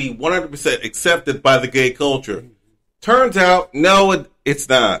I would be 100% accepted by the gay culture. Turns out, no, it's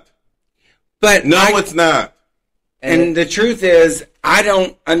not. But it's not. And the truth is, I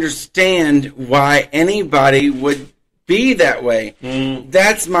don't understand why anybody would be that way.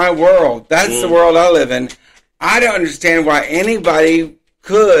 That's my world. That's the world I live in. I don't understand why anybody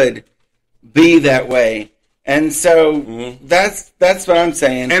could be that way. And so that's what I'm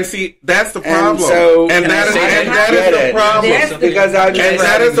saying. And see, that's the problem. And that is the problem. Because I've never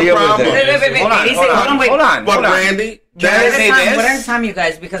had to deal with it. Hold on. But Randy, one at a time, you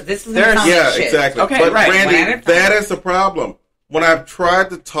guys, because this is shit. Exactly. Okay, but right. Randy, that is the problem. When I've tried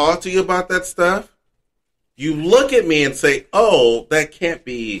to talk to you about that stuff, you look at me and say, "Oh, that can't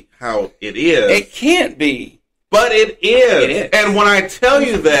be how it is." It can't be, but it is. It is. And when I tell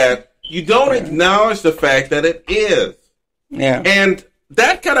you that, you don't acknowledge the fact that it is. Yeah. And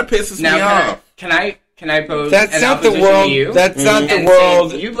that kind of pisses me off. Can I pose? That's not the world. That's not the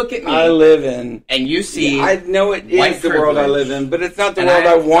world. You look at me. I live in, and you see. I know it is the world I live in, but it's not the world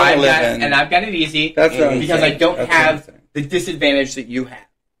I want to live in. And I've got it easy. That's what I'm because saying. I don't have the disadvantage that you have.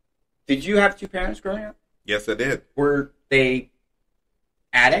 Did you have two parents growing up? Yes, I did. Were they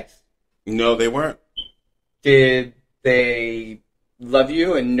addicts? No, they weren't. Did they love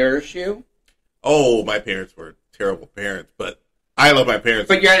you and nourish you? Oh, my parents were terrible parents, but I love my parents.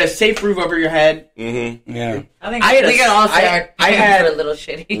 But you had a safe roof over your head. Mm-hmm. Yeah. I think we can all say our parents were a little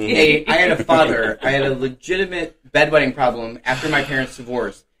shitty. I had a father. I had a legitimate bedwetting problem after my parents'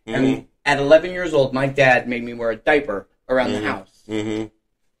 divorce. And at 11 years old, my dad made me wear a diaper around the house.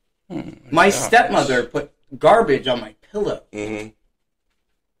 My stepmother put garbage on my pillow.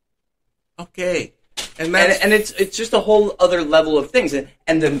 Okay. And it's just a whole other level of things.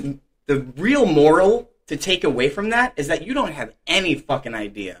 And the real moral to take away from that is that you don't have any fucking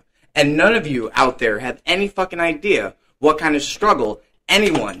idea. And none of you out there have any fucking idea what kind of struggle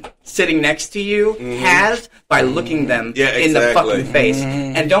anyone sitting next to you has by looking them in the fucking face.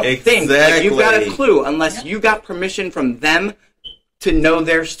 And don't think like you've got a clue unless you got permission from them to know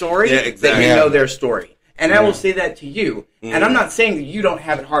their story, that you know their story. And I will say that to you. And I'm not saying that you don't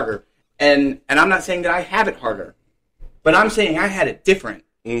have it harder. And I'm not saying that I have it harder. But I'm saying I had it different.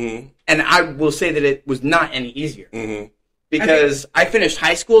 And I will say that it was not any easier. Because I finished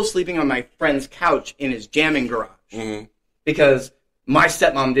high school sleeping on my friend's couch in his jamming garage. Because my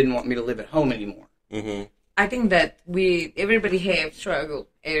stepmom didn't want me to live at home anymore. I think that everybody have struggled.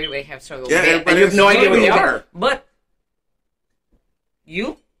 Everybody have struggled. Yeah, and you have no idea what they are. But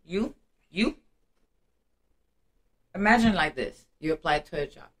you, imagine like this. You apply to a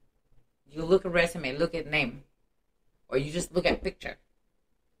job. You look at resume, look at name. Or you just look at picture.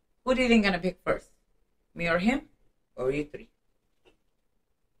 Who do you think gonna pick first? Me or him? Or you three?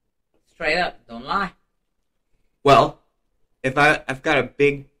 Straight up, don't lie. Well, if I've got a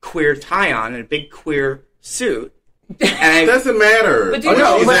big queer tie on and a big queer suit, and it doesn't matter. But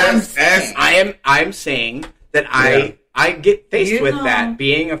I'm saying that I get faced with that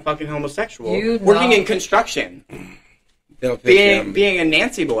being a fucking homosexual, working in construction, being a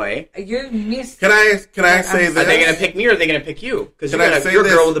Nancy boy. Can I say this? Are they going to pick me or are they going to pick you? Because you're a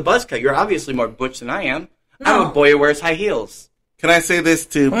girl with a buzz cut. You're obviously more butch than I am. I'm a boy who wears high heels. Can I say this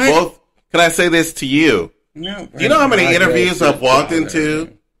to both? Can I say this to you? No. Do you know how many interviews I've walked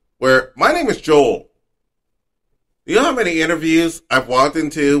into where my name is Joel? You know how many interviews I've walked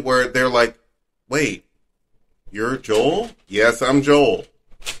into where they're like, wait, you're Joel? Yes, I'm Joel.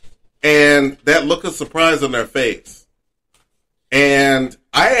 And that look of surprise on their face. And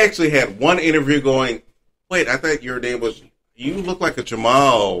I actually had one interview going, wait, I thought your name was, you look like a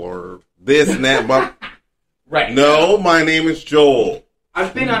Jamal or this and that. But right. No, my name is Joel.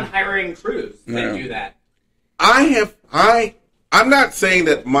 I've been on hiring crews that do that. I'm not saying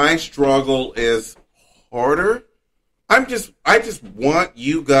that my struggle is harder. I just want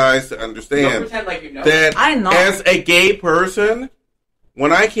you guys to understand Don't pretend like you know. that I know. As a gay person,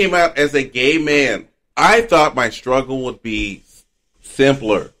 when I came out as a gay man, I thought my struggle would be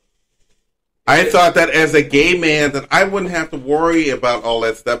simpler. I thought that as a gay man that I wouldn't have to worry about all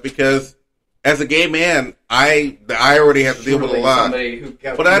that stuff because as a gay man, I already have to deal with a lot.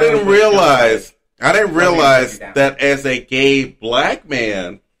 But I didn't realize that as a gay black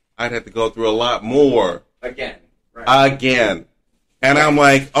man, I'd have to go through a lot more. Again. And I'm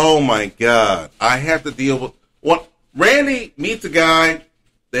like, oh my God, I have to deal with what Randy meets a guy,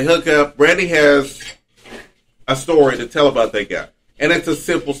 they hook up, Randy has a story to tell about that guy. And it's a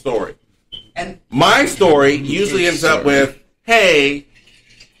simple story. And My story usually ends up with, hey,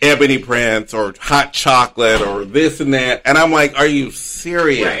 Ebony Prince or hot chocolate or this and that. And I'm like, are you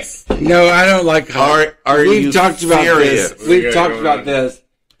serious? No, I don't like hot. Are We've you talked about serious? this. We've talked about this.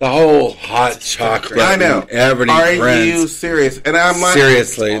 The whole hot chocolate. I know. And Ebony Are Prince. you serious? And I'm like,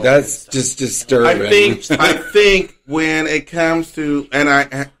 Seriously, that's just disturbing. I think when it comes to, and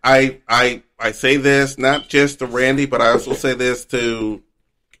I say this not just to Randy, but I also say this to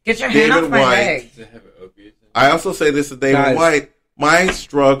Get your hand David off my White. leg. Does it have opiates in it? I also say this to David Guys. White. My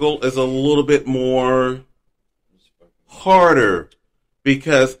struggle is a little bit more harder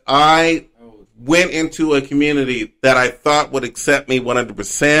because I went into a community that I thought would accept me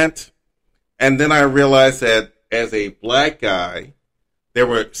 100%. And then I realized that as a black guy, there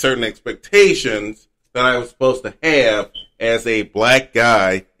were certain expectations that I was supposed to have as a black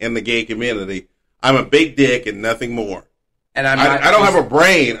guy in the gay community. I'm a big dick and nothing more. and I'm I don't have a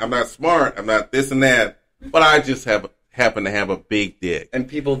brain. I'm not smart. I'm not this and that. But I just happen to have a big dick. and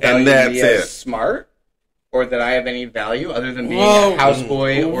people value And that's me as it. smart, or that I have any value other than being Well, a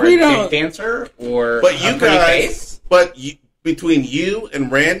houseboy or we a don't- dick dancer or But a you pretty guys, face. between you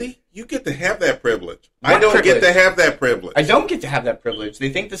and Randy, you get to have that privilege. I What don't get privilege? to have that privilege. I don't get to have that privilege. They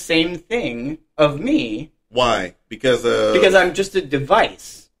think the same thing of me Why? Because I'm just a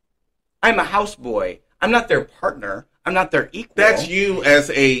device. I'm a houseboy. I'm not their partner. I'm not their equal. that's you as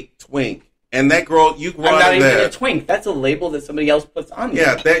a twink. And that girl, you grew I'm out not of even that. a twink. That's a label that somebody else puts on me.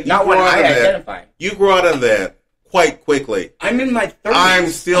 Yeah, that you not grew one out I of that. identify. You grew out of that quite quickly. I'm in my 30s. I'm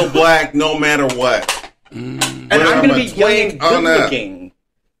still black no matter what. and Whether I'm I'm going to a be young and twink or good not. looking.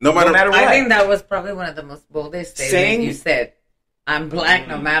 No matter, No matter what. I think that was probably one of the most boldest statements Saying- you said. I'm black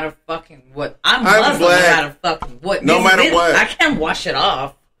no matter fucking what. I'm I'm Muslim black no matter fucking what. no matter what. I can't wash it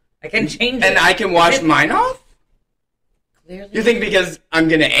off. I can change it. And I can wash mine off? Clearly. You think because I'm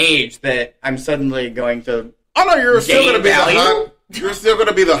going to age that I'm suddenly going to... Oh no, you're still Gay going to be value? the hot. You're still going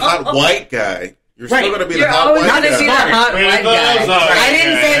to be the hot white guy. You're Right. still going to be You're the hot always white going to be the guy. hot white guy. I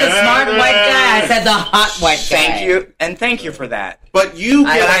didn't say the smart white guy. I said the hot white guy. Thank you. And thank you for that. But you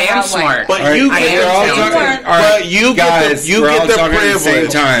I get, I am hot white. smart. but All right, you I get, am we're all talented. talking. All right, but you guys, get we're all the talking at the same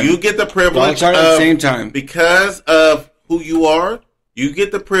privilege. time. You get the We're all privilege talking at the of same time. because of who you are. You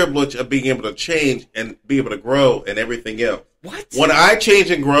get the privilege of being able to change and be able to grow and everything else. What? When I change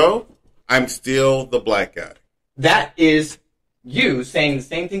and grow, I'm still the black guy. That is you saying the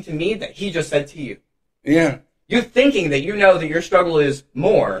same thing to me that he just said to you. Yeah. You thinking that you know that your struggle is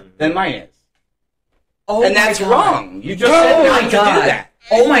more than mine is. Oh and my that's God. wrong. You just Oh said my not to do God. that.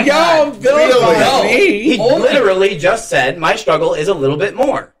 Oh my Y'all God. vilify No. me. He literally just said my struggle is a little bit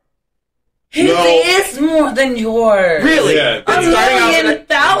more. His No. is more than yours. Really? Yeah, A It's starting off million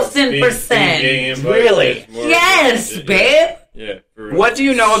thousand percent. Really? Yes, babe. Yeah. For real. What do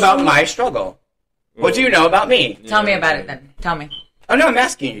you know about my struggle? What do you know about me? Tell me about it then. Tell me. Oh no, I'm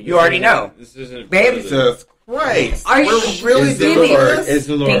asking you. You already know. This isn't Babe. Jesus Christ. Are you We're really It's the doing Lord. this? It's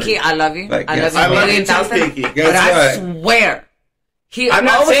the Lord. Pinky, I love you. Like, I yes. love you I a love million you too, thousand. Pinky. Guess But I what? swear, he I'm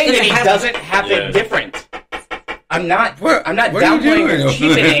not always saying that gonna he have- doesn't have Yeah. it different. I'm not. What- I'm not what are you downplaying or doing?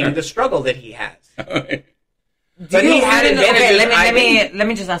 cheapening the struggle that he has. Do But you he had even- advantages Okay, I let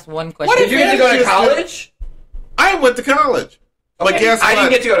me just ask one question. Did you get to go to college? I went to college. But Okay, guess what? I didn't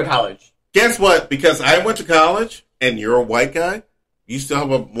get to go to college. Guess what? Because I went to college and you're a white guy, you still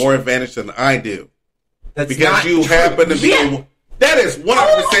have a more advantage than I do. That's Because not you true. happen to be Yeah. that is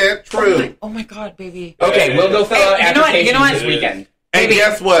 100% true. Oh my God, baby. Okay, we'll go fill out Hey, you know what? applications You know what? this weekend. And Baby.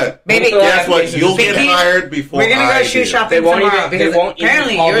 guess what? Baby. Guess what? You'll get Pinky, hired before We're gonna I go shoe do. shopping They won't tomorrow even- they because won't even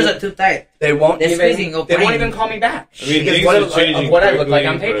apparently call yours me. are too tight. They won't They're squeezing even. your They won't brain. even call me back. I mean, because things what are of changing what I look like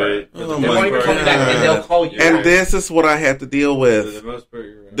on quickly, paper. but- Oh They my won't even call me back, and God. they'll call you. And back. this is what I have to deal For with. the most part,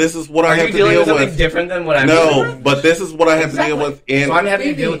 you're right. This is what I Are have you to dealing deal with something with. different than what I'm dealing No, with? but this is what I have to deal Exactly. with. In So I'm having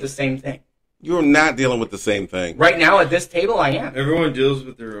to Baby. deal with the same thing. you're not dealing with the same thing. Right now at this table, I am. Everyone deals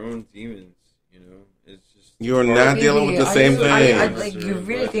with their own demons. You know, it's just You're not dealing with the Baby, same are you- thing. I like you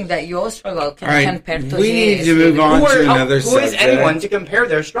really think that your struggle can All right, compare to we need his, to move baby? on Who, to are, another who is subject. anyone to compare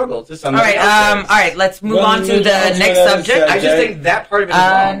their struggle to All somebody right, else's? all right. Let's move Well, on to move the on to next another subject. I just think that part of it is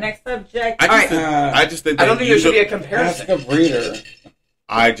wrong. Next subject. I All just, right. I just think I that don't think you there should be a don't- comparison. Ask a breeder.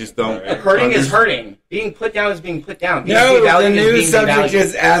 I just don't. Hurting is hurting. Being put down is being put down. Being No, the devalued new is being subject devalued.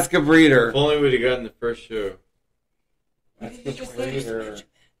 is ask a breeder. If only we'd have gotten the first show. Ask a breeder.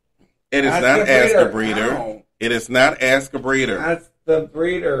 It is Ask not a ask a breeder. breeder. Ow. It is not ask a breeder. That's the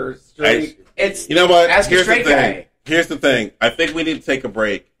breeder straight. It's You know what? Ask a Here's the straight thing. guy. Here's the thing. I think we need to take a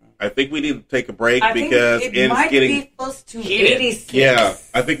break. I think we need to take a break I because think it might getting be close to heated. 86. yeah.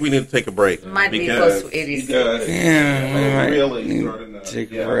 I think we need to take a break. Might be because close to 86. Yeah, we might really need starting to to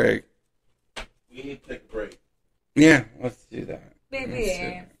take a break. We need to take a break. Yeah, let's do that.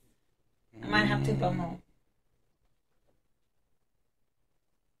 Baby, I might have to go home.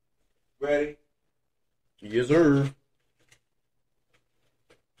 Ready? Yes, sir.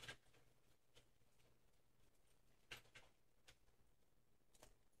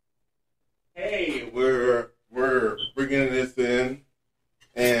 Hey, we're bringing this in,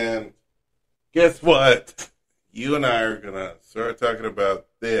 and guess what? You and I are gonna start talking about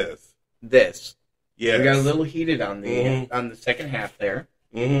this. This. Yes. We got a little heated on the Mhm. on the second half there,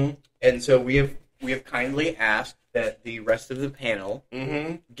 Mm-hmm. and so we have kindly asked that the rest of the panel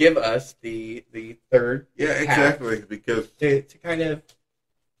Mm-hmm. give us the third Yeah, half exactly. Because to kind of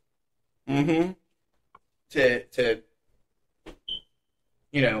mm-hmm. to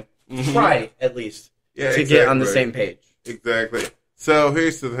you know Mhm. try at least Yeah, to get on the exactly. same page. Exactly. So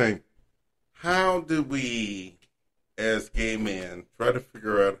here's the thing. How do we, as gay men, try to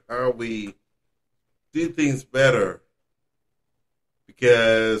figure out how we do things better?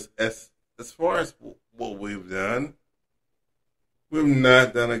 Because as far as what we've done, we've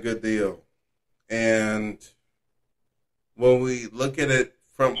not done a good deal. And when we look at it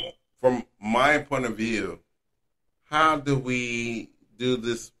from my point of view, how do we do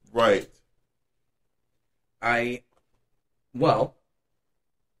this right? Well,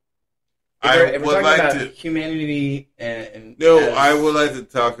 I if we're would talking like about to. humanity and No, as- I would like to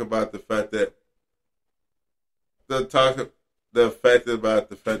talk about the fact that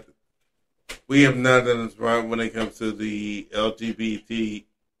we have not done this right when it comes to the LGBT.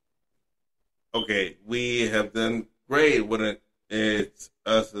 Okay, we have done great when it's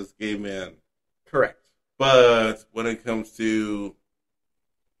us as gay men, correct. but when it comes to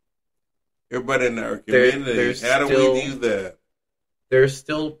everybody in our community, there's how do still- we do that? There's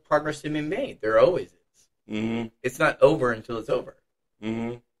still progress to be made. There always is. Mm-hmm. It's not over until it's over.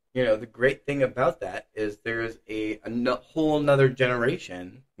 Mm-hmm. You know, the great thing about that is there's a whole nother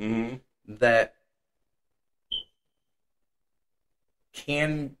generation Mm-hmm. that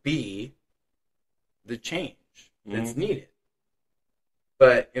can be the change that's Mhm. needed.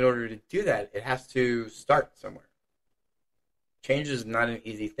 But in order to do that, it has to start somewhere. Change is not an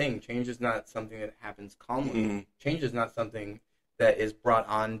easy thing. Change is not something that happens calmly. Mhm. Change is not something that is brought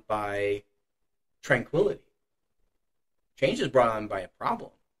on by tranquility. Change is brought on by a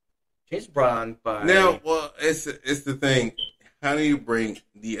problem. Change is brought on by... Now, well, it's the thing. How do you bring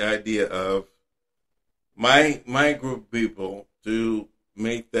the idea of my group of people to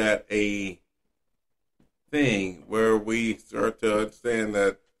make that a thing where we start to understand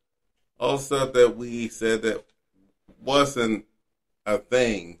that all stuff that we said that wasn't a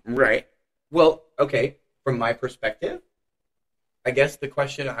thing. Right. Well, okay, from my perspective, I guess the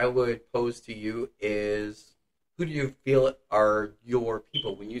question I would pose to you is, who do you feel are your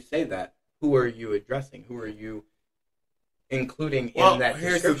people? When you say that, who are you addressing? Who are you including in that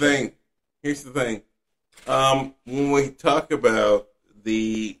here's the description? thing. Here's the thing. When we talk about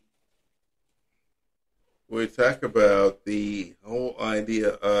the whole idea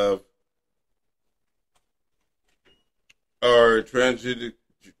of our transgender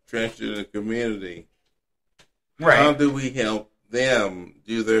community, how Right. do we help them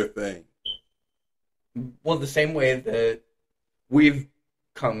do their thing? Well, the same way that we've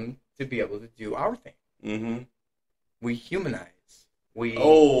come to be able to do our thing. Mm-hmm. We humanize. We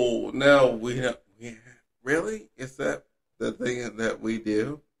Oh, no, we don't. Really? Is that the thing that we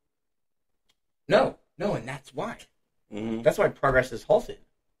do? no, and that's why. Mm-hmm. That's why progress is halted.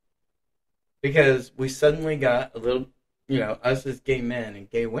 Because we suddenly got a little, us as gay men and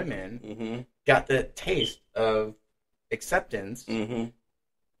gay women Mm-hmm. got the taste of acceptance Mm-hmm.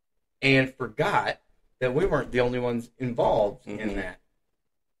 and forgot that we weren't the only ones involved Mhm. in that.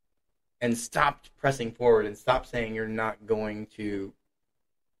 And stopped pressing forward and stopped saying you're not going to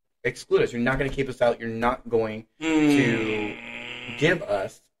exclude us. You're not going to keep us out. You're not going to give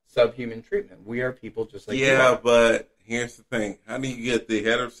us subhuman treatment. We are people just like you Yeah, are. but here's the thing. How do you get the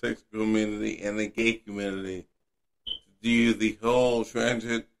heterosexual community and the gay community to do the whole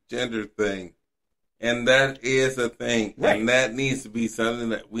transgender thing? And that is a thing. Right. And that needs to be something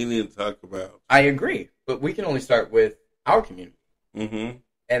that we need to talk about. I agree. But we can only start with our community Mm-hmm.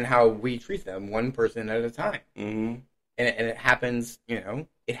 and how we treat them one person at a time. Mm-hmm. And it happens,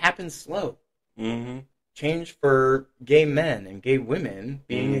 it happens slow. Mm-hmm. Change for gay men and gay women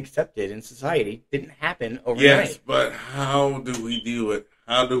being Mhm. accepted in society didn't happen overnight. Yes, but how do we do it?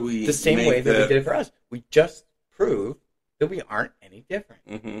 How do we The same make way that we did it for us. We just prove that we aren't any different.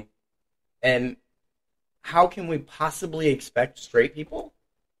 Mm-hmm. And how can we possibly expect straight people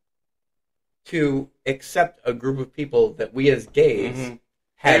to accept a group of people that we as gays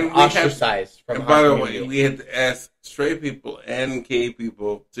have ostracized from and our by the community? way, we had to ask straight people and gay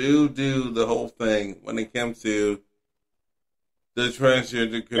people to do the whole thing when it comes to the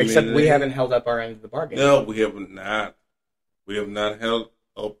transgender community. Except we haven't held up our end of the bargain. No, we have not. We have not held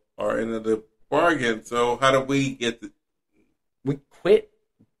up our end of the bargain. So how do we get we quit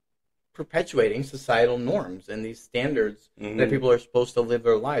perpetuating societal norms and these standards that people are supposed to live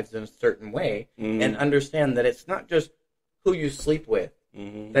their lives in a certain way and understand that it's not just who you sleep with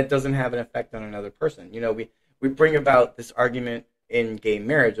that doesn't have an effect on another person. You know, we bring about this argument in gay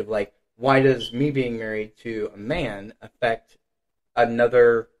marriage of like, why does me being married to a man affect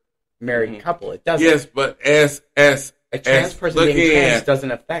another married couple? It doesn't. Yes, but as a trans person being trans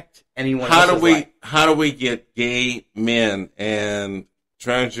doesn't affect anyone else's life. How do we get gay men and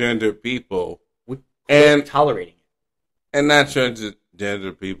transgender people and tolerating it? And not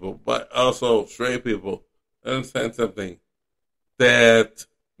transgender people, but also straight people understand something, that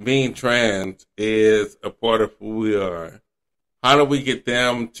being trans is a part of who we are. How do we get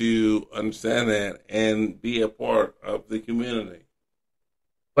them to understand that and be a part of the community?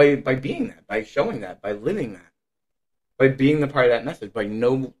 By being that, by showing that, by living that, by being the part of that message, by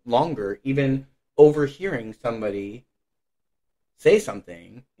no longer even overhearing somebody say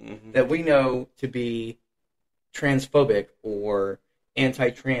something that we know to be transphobic or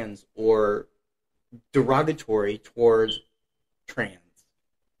anti-trans or derogatory towards trans.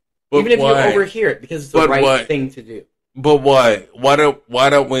 But even if why? you overhear it, because it's the right thing to do. But why? Why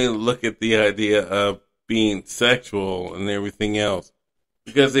don't we look at the idea of being sexual and everything else?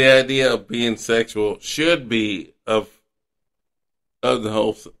 Because the idea of being sexual should be of the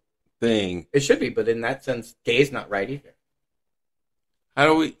whole thing. It should be, but in that sense, gay is not right either. How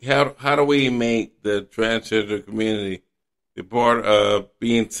do we make the transgender community the part of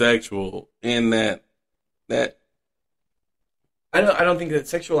being sexual in that? I don't think that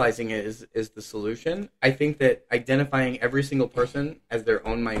sexualizing it is the solution. I think that identifying every single person as their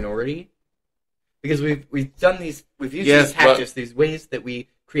own minority, because we've used these tactics, these ways that we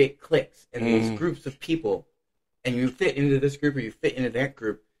create cliques and these groups of people, and you fit into this group or you fit into that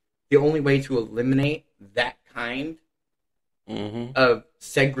group. The only way to eliminate that kind of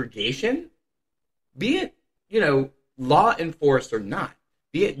segregation, be it law enforced or not,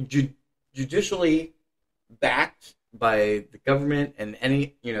 be it judicially backed by the government and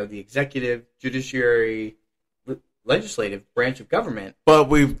any the executive, judiciary, legislative branch of government. But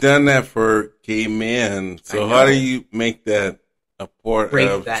we've done that for gay men. So how do you make that a part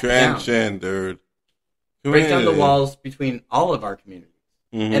of transgendered community? Break down the walls between all of our communities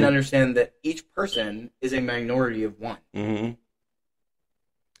and understand that each person is a minority of one.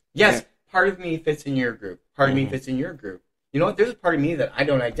 Yes, part of me fits in your group. Part of me fits in your group. You know what? There's a part of me that I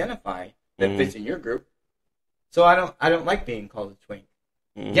don't identify that fits in your group. So I don't like being called a twink.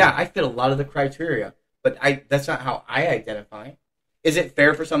 Yeah, I fit a lot of the criteria, but that's not how I identify. Is it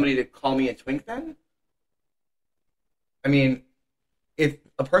fair for somebody to call me a twink then? I mean, if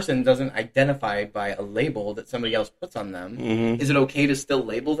a person doesn't identify by a label that somebody else puts on them, is it okay to still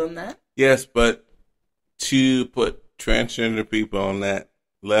label them that? Yes, but to put transgender people on that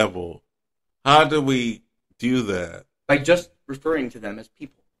level, how do we do that? By just referring to them as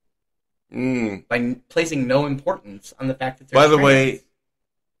people. By placing no importance on the fact that they're By the trans. way,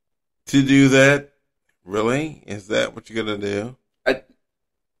 to do that, really? Is that what you're going to do?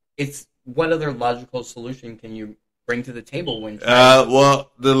 It's what other logical solution can you bring to the table when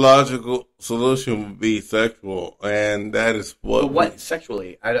well, the logical solution would be sexual, and that is what... But what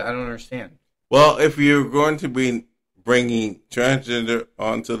sexually? I don't understand. Well, if you're going to be bringing transgender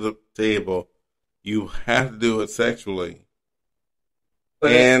onto the table, you have to do it sexually.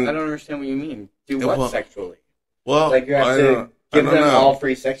 But I don't understand what you mean. Do what sexually? Well, like you have to give them all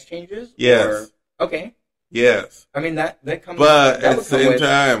free sex changes? Yes. Or, okay. Yes. I mean, that comes but at the same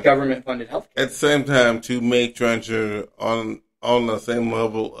time, government-funded health care. At the same time, to make transgender on the same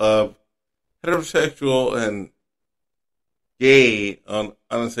level of heterosexual and gay on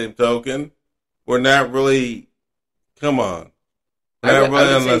the same token, we're not really, come on. Not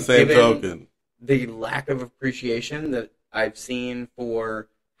really on the same token. The lack of appreciation that I've seen for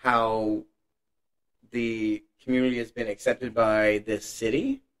how the community has been accepted by this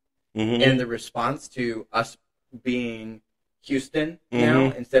city and the response to us being Houston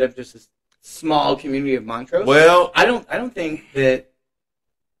now instead of just a small community of Montrose. Well, I don't think that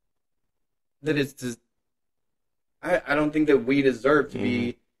it's I don't think that we deserve to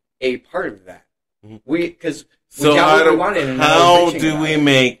be a part of that. Because so how do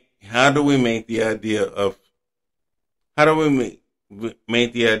how do we make the idea of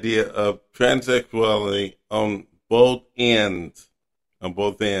transsexuality on both ends,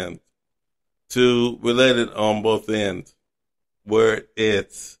 to related on both ends, where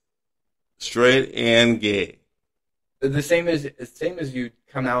it's straight and gay? The same as you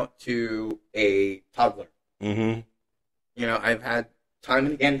come out to a toddler. Mm-hmm. You know, I've had time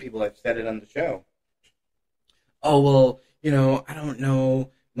and again people have said it on the show. Oh, well, you know, I don't know.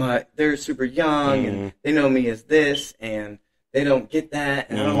 They're super young and they know me as this and they don't get that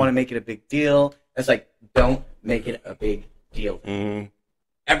and I don't want to make it a big deal. It's like, don't make it a big deal.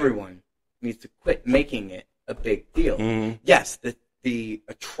 Everyone needs to quit making it a big deal. Yes, the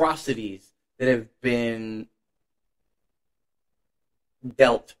atrocities that have been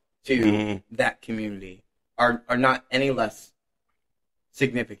dealt to that community are not any less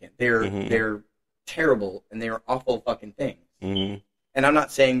significant. They're terrible and they're awful fucking things. And I'm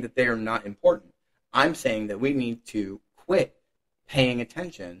not saying that they're not important. I'm saying that we need to quit paying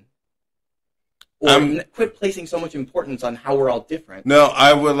attention or quit placing so much importance on how we're all different. No,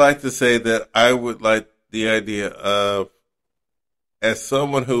 I would like to say that I would like the idea of, as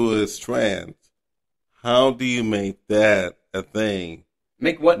someone who is trans, how do you make that a thing?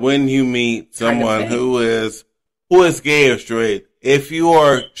 Make what? When you meet someone who is gay or straight. If you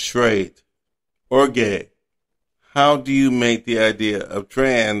are straight or gay, how do you make the idea of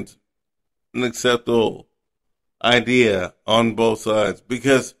trans an acceptable idea on both sides?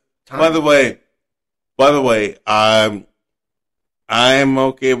 Because, by the way, I'm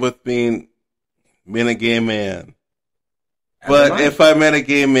okay with being a gay man. But if I met a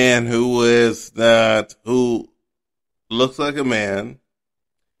gay man who looks like a man,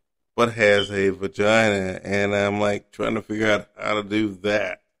 but has a vagina, and I'm like trying to figure out how to do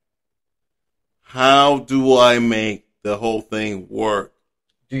that, how do I make the whole thing work?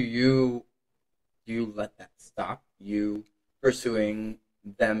 Do you let that stop you pursuing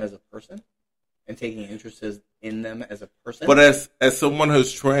them as a person and taking interest in them as a person? But as someone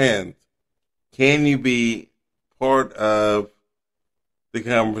who's trans, can you be part of the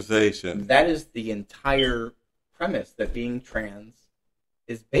conversation? That is the entire premise that being trans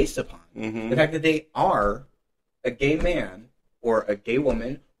is based upon. The fact that they are a gay man or a gay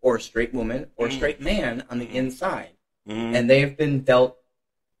woman or a straight woman or a straight man on the inside. And they have been dealt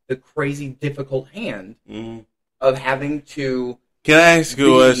the crazy difficult hand of having to Can I ask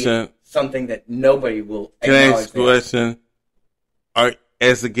you a question? Something that nobody will Can I acknowledge. ask you a question?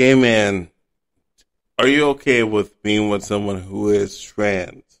 As a gay man, are you okay with being with someone who is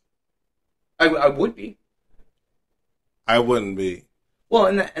trans? I would be. I wouldn't be. Well,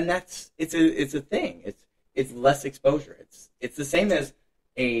 and that's it's a thing. It's less exposure. It's the same as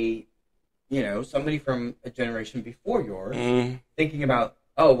somebody from a generation before yours thinking about,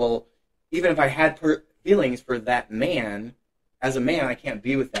 oh well, even if I had feelings for that man, as a man, I can't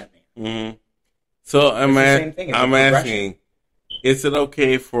be with that man. So I'm asking, is it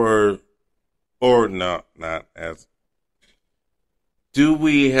okay for, or not as? Do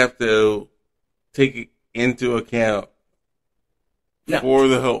we have to take it into account? No. For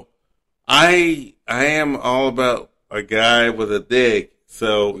the whole, I am all about a guy with a dick.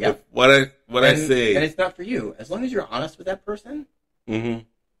 So if what I say, and it's not for you, as long as you're honest with that person.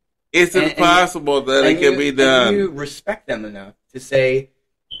 Is it possible that it can be done? And you respect them enough to say,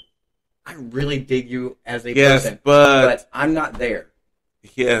 "I really dig you as a yes, person, but I'm not there."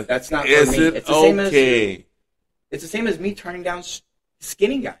 Yes, that's not is for me. It it's the okay? It's the same as me turning down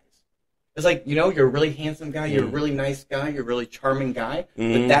skinny guys. It's like, you're a really handsome guy, you're a really nice guy, you're a really charming guy,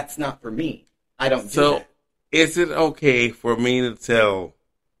 but that's not for me. I don't do that. Is it okay for me to tell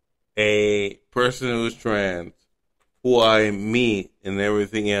a person who's trans, who I meet and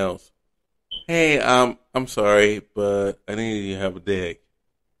everything else, hey, I'm sorry, but I need you to have a dick?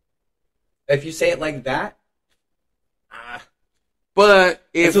 If you say it like that, but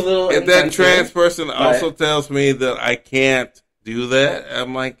if that trans person but also tells me that I can't do that,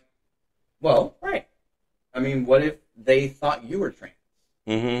 I'm like, well, right. I mean, what if they thought you were trans?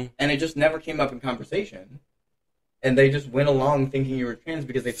 And it just never came up in conversation, and they just went along thinking you were trans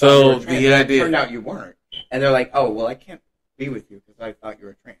because they thought you were trans, and it turned out you weren't. And they're like, oh, well, I can't be with you because I thought you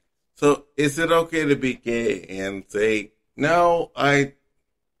were trans. So is it okay to be gay and say, no, I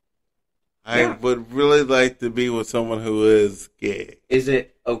would really like to be with someone who is gay? Is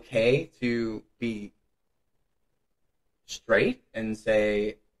it okay to be straight and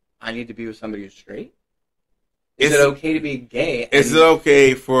say, I need to be with somebody who's straight? Is it okay to be gay? Is it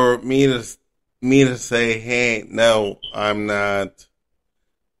okay for me to say, hey, no, I'm not.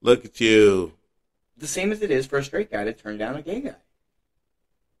 Look at you. The same as it is for a straight guy to turn down a gay guy.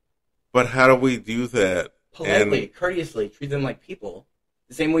 But how do we do that? Politely, courteously, treat them like people.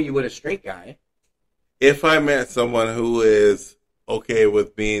 The same way you would a straight guy. If I met someone who is okay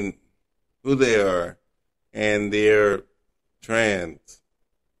with being who they are and they're trans,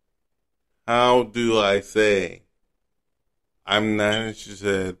 how do I say, I'm not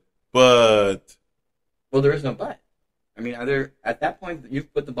interested, but... Well, there is no but. I mean, at that point,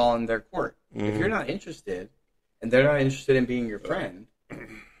 you've put the ball in their court. If you're not interested, and they're not interested in being your friend, then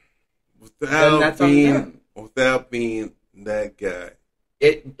that's on them. Without being that guy.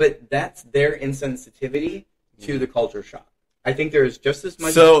 But that's their insensitivity to the culture shock. I think there is just as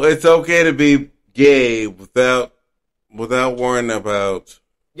much... So it's okay to be gay without worrying about...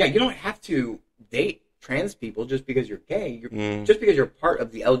 Yeah, you don't have to date trans people just because you're gay. Just because you're part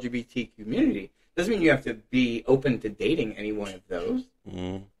of the LGBT community doesn't mean you have to be open to dating any one of those.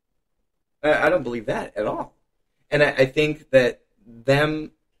 I don't believe that at all. And I think that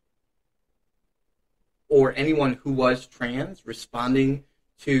them or anyone who was trans responding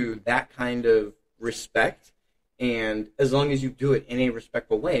to that kind of respect, and as long as you do it in a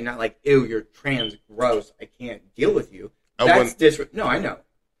respectful way, not like, ew, you're trans, gross, I can't deal with you. That's No, I know.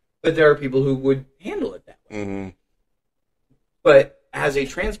 But there are people who would handle it that way. But as a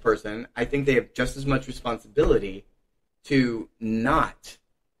trans person, I think they have just as much responsibility to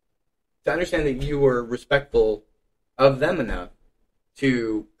understand that you were respectful of them enough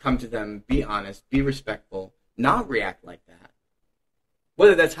to come to them, be honest, be respectful, not react like that.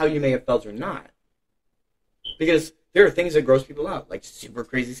 Whether that's how you may have felt or not. Because there are things that gross people out. Like super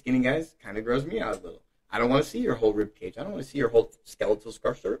crazy skinny guys kind of gross me out a little. I don't want to see your whole rib cage. I don't want to see your whole skeletal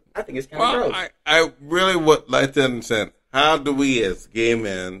structure. I think it's kind of gross. I really would like to understand, how do we as gay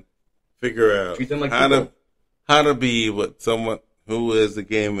men figure out treat them like how to be with someone who is a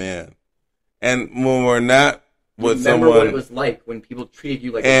gay man? And when we're not with Remember someone... what it was like when people treated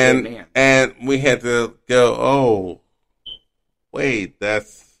you like a gay man. And we had to go, oh, wait,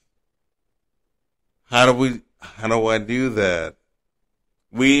 that's... How do I do that?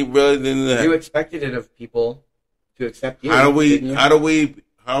 We really didn't... You expected it of people to accept you. How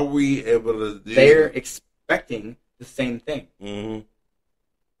are we able to do They're expecting the same thing.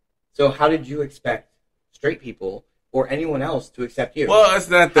 So how did you expect straight people or anyone else to accept you? Well, it's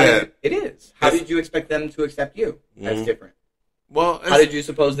not that. It is. How did you expect them to accept you? That's different. Well, how did you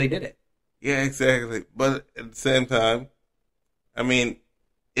suppose they did it? Yeah, exactly. But at the same time, I mean,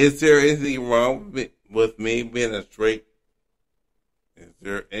 is there anything wrong with me being a straight? Is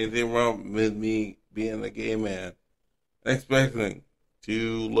there anything wrong with me being a gay man? Expecting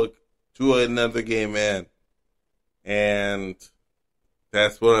to look to another gay man. And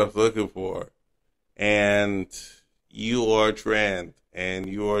that's what I was looking for. And you are trans, and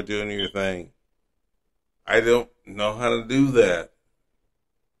you are doing your thing. I don't know how to do that.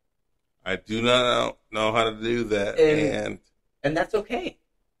 I do not know how to do that. And that's okay.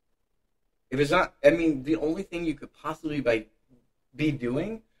 If it's not, I mean, the only thing you could possibly be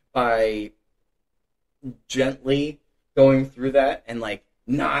doing by gently going through that and like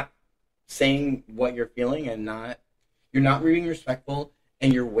not saying what you're feeling and you're not being respectful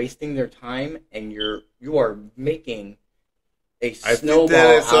and you're wasting their time and you are making a snowball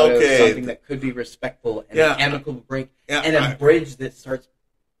out of something that could be respectful and an amicable break and a bridge that starts.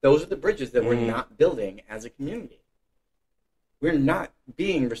 Those are the bridges that we're not building as a community. We're not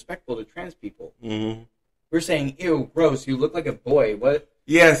being respectful to trans people. We're saying, ew, gross, you look like a boy. What?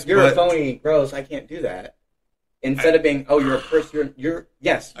 Yes, you're a phony, gross, I can't do that. Instead of being, oh, you're a person,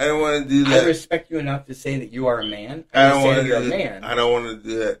 yes. I don't want to do that. I respect you enough to say that you are a man. I don't want to you're a man. I don't want to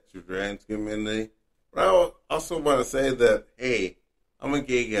do that to trans community. But I also want to say that, hey, I'm a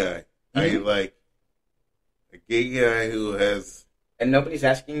gay guy. I like a gay guy who has... And nobody's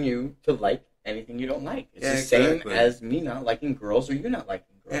asking you to like anything you don't like. It's the same as me not liking girls or you not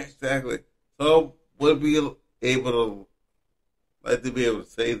liking girls. Yeah, exactly. So we'll be able to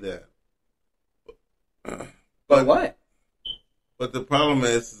say that. But what? But the problem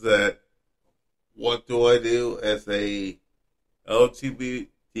is that what do I do as a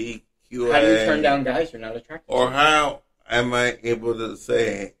LGBTQIA? How do you turn down guys you're not attracted to? Or how am I able to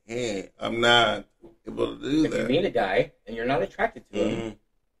say, hey, I'm not able to do that? If you meet a guy and you're not attracted to him,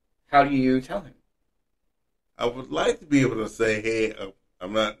 how do you tell him? I would like to be able to say, hey,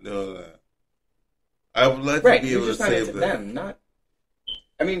 I'm not doing that. I would like to be able to say that. Them, not.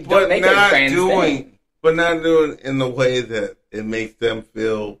 I mean, don't make it a trans thing. But not doing it in the way that it makes them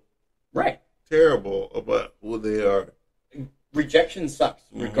feel terrible about who they are. Rejection sucks,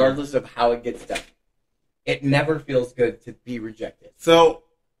 regardless of how it gets done. It never feels good to be rejected. So,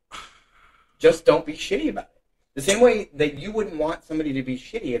 just don't be shitty about it. The same way that you wouldn't want somebody to be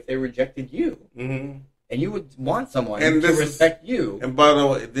shitty if they rejected you. Mm-hmm. And you would want someone to respect you. And by the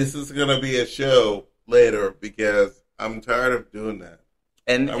way, this is going to be a show later because I'm tired of doing that.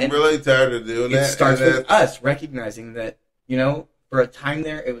 I'm really tired of doing that. It starts with us recognizing that, for a time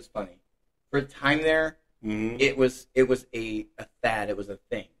there, it was funny. For a time there, it was a fad. It was a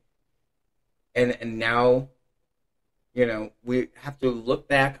thing. And now, we have to look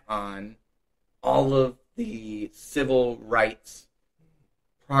back on all of the civil rights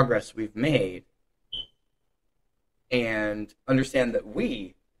progress we've made and understand that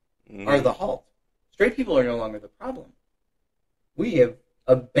we are the halt. Straight people are no longer the problem. We have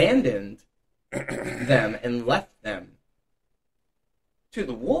abandoned them and left them to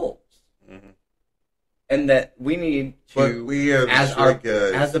the wolves. And that we need to,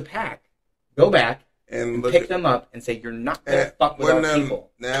 as a pack, go back and pick them up and say, you're not going to fuck with our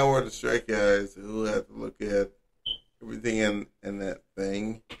people. Now we're the straight guys who have to look at everything in that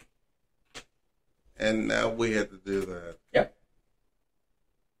thing. And now we have to do that. Yep.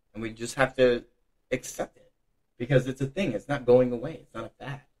 And we just have to accept it. Because it's a thing. It's not going away. It's not a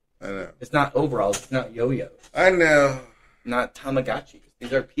fad. I know. It's not overalls. It's not yo-yos. I know. Not Tamagotchis.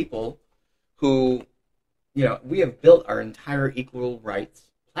 These are people who, we have built our entire equal rights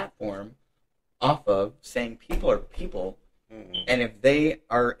platform off of saying people are people, and if they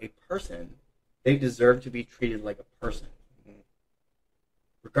are a person, they deserve to be treated like a person,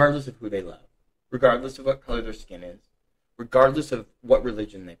 regardless of who they love, regardless of what color their skin is, regardless of what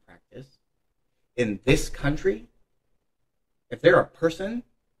religion they practice. In this country, if they're a person,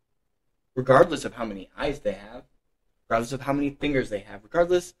 regardless of how many eyes they have, regardless of how many fingers they have,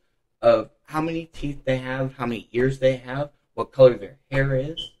 regardless of how many teeth they have, how many ears they have, what color their hair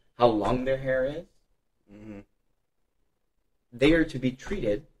is, how long their hair is, they are to be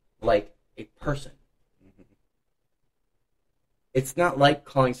treated like a person. It's not like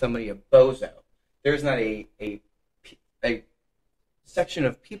calling somebody a bozo. There's not a section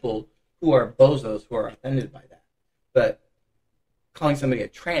of people who are bozos who are offended by that. But calling somebody a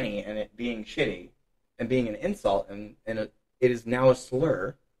tranny and it being shitty and being an insult and it is now a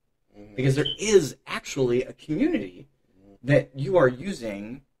slur because there is actually a community that you are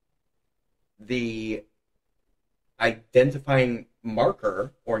using the identifying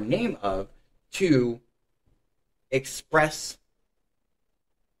marker or name of to express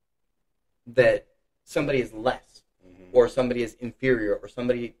that somebody is less or somebody is inferior or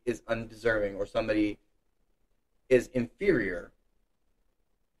somebody is undeserving or somebody is inferior.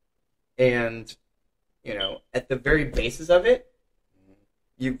 And, at the very basis of it,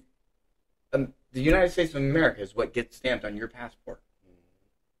 the United States of America is what gets stamped on your passport.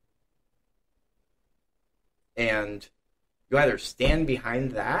 And you either stand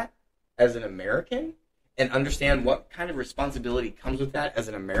behind that as an American and understand what kind of responsibility comes with that as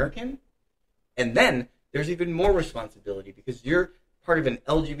an American, and then there's even more responsibility because you're part of an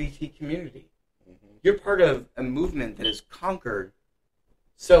LGBT community. You're part of a movement that has conquered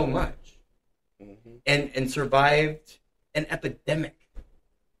so much and survived an epidemic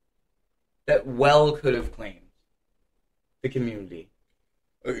that well could have claimed the community.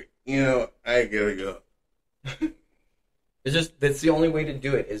 Okay, I gotta go. That's the only way to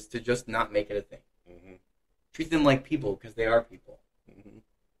do it is to just not make it a thing. Treat them like people because they are people.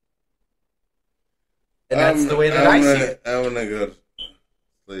 And that's the way that I see it. I'm gonna go to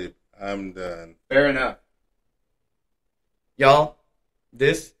sleep. I'm done. Fair enough. Y'all,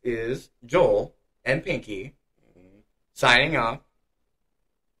 this is Joel and Pinky signing off,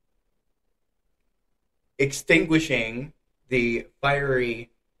 extinguishing the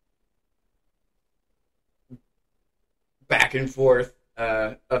fiery back and forth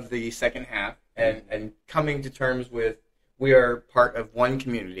of the second half and coming to terms with we are part of one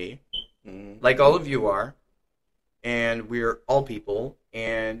community, like all of you are, and we're all people.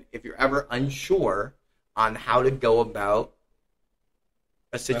 And if you're ever unsure on how to go about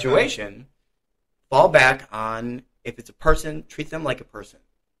a situation, fall back on if it's a person, treat them like a person.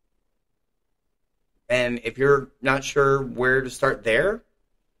 And if you're not sure where to start there,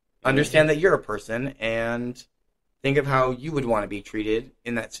 understand that you're a person and think of how you would want to be treated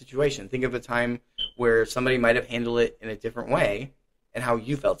in that situation. Think of a time where somebody might have handled it in a different way and how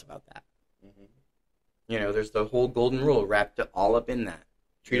you felt about that. There's the whole golden rule wrapped all up in that.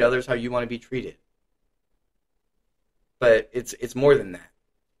 Treat others how you want to be treated. But it's more than that.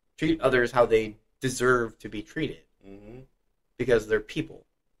 Treat others how they deserve to be treated. Because they're people.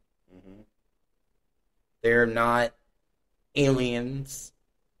 They're not aliens,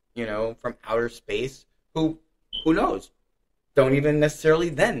 from outer space who knows, don't even necessarily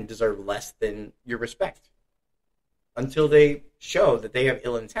then deserve less than your respect. until they show that they have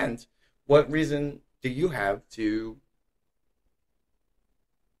ill intent, what reason do you have to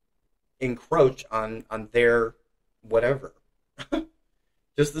encroach on their whatever?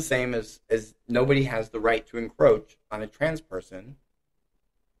 Just the same as nobody has the right to encroach on a trans person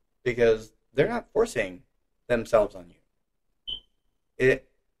because they're not forcing themselves on you.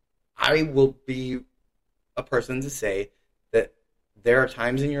 I will be a person to say that there are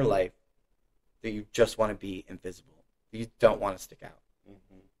times in your life that you just want to be invisible. You don't want to stick out.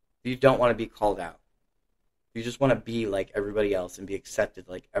 Mm-hmm. You don't want to be called out. You just want to be like everybody else and be accepted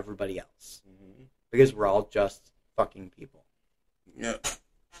like everybody else. Mm-hmm. Because we're all just fucking people. Yeah.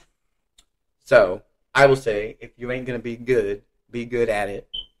 So, I will say, if you ain't going to be good at it.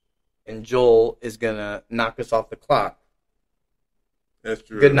 And Joel is going to knock us off the clock. That's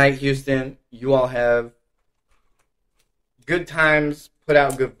true. Good night, Houston. You all have good times. Put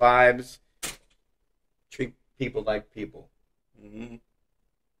out good vibes. Treat people like people. Mm-hmm.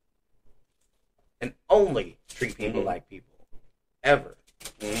 And only treat people like people. Ever.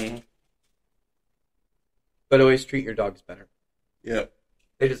 Mm-hmm. But always treat your dogs better. Yep.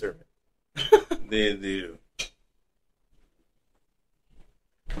 They deserve it. They do.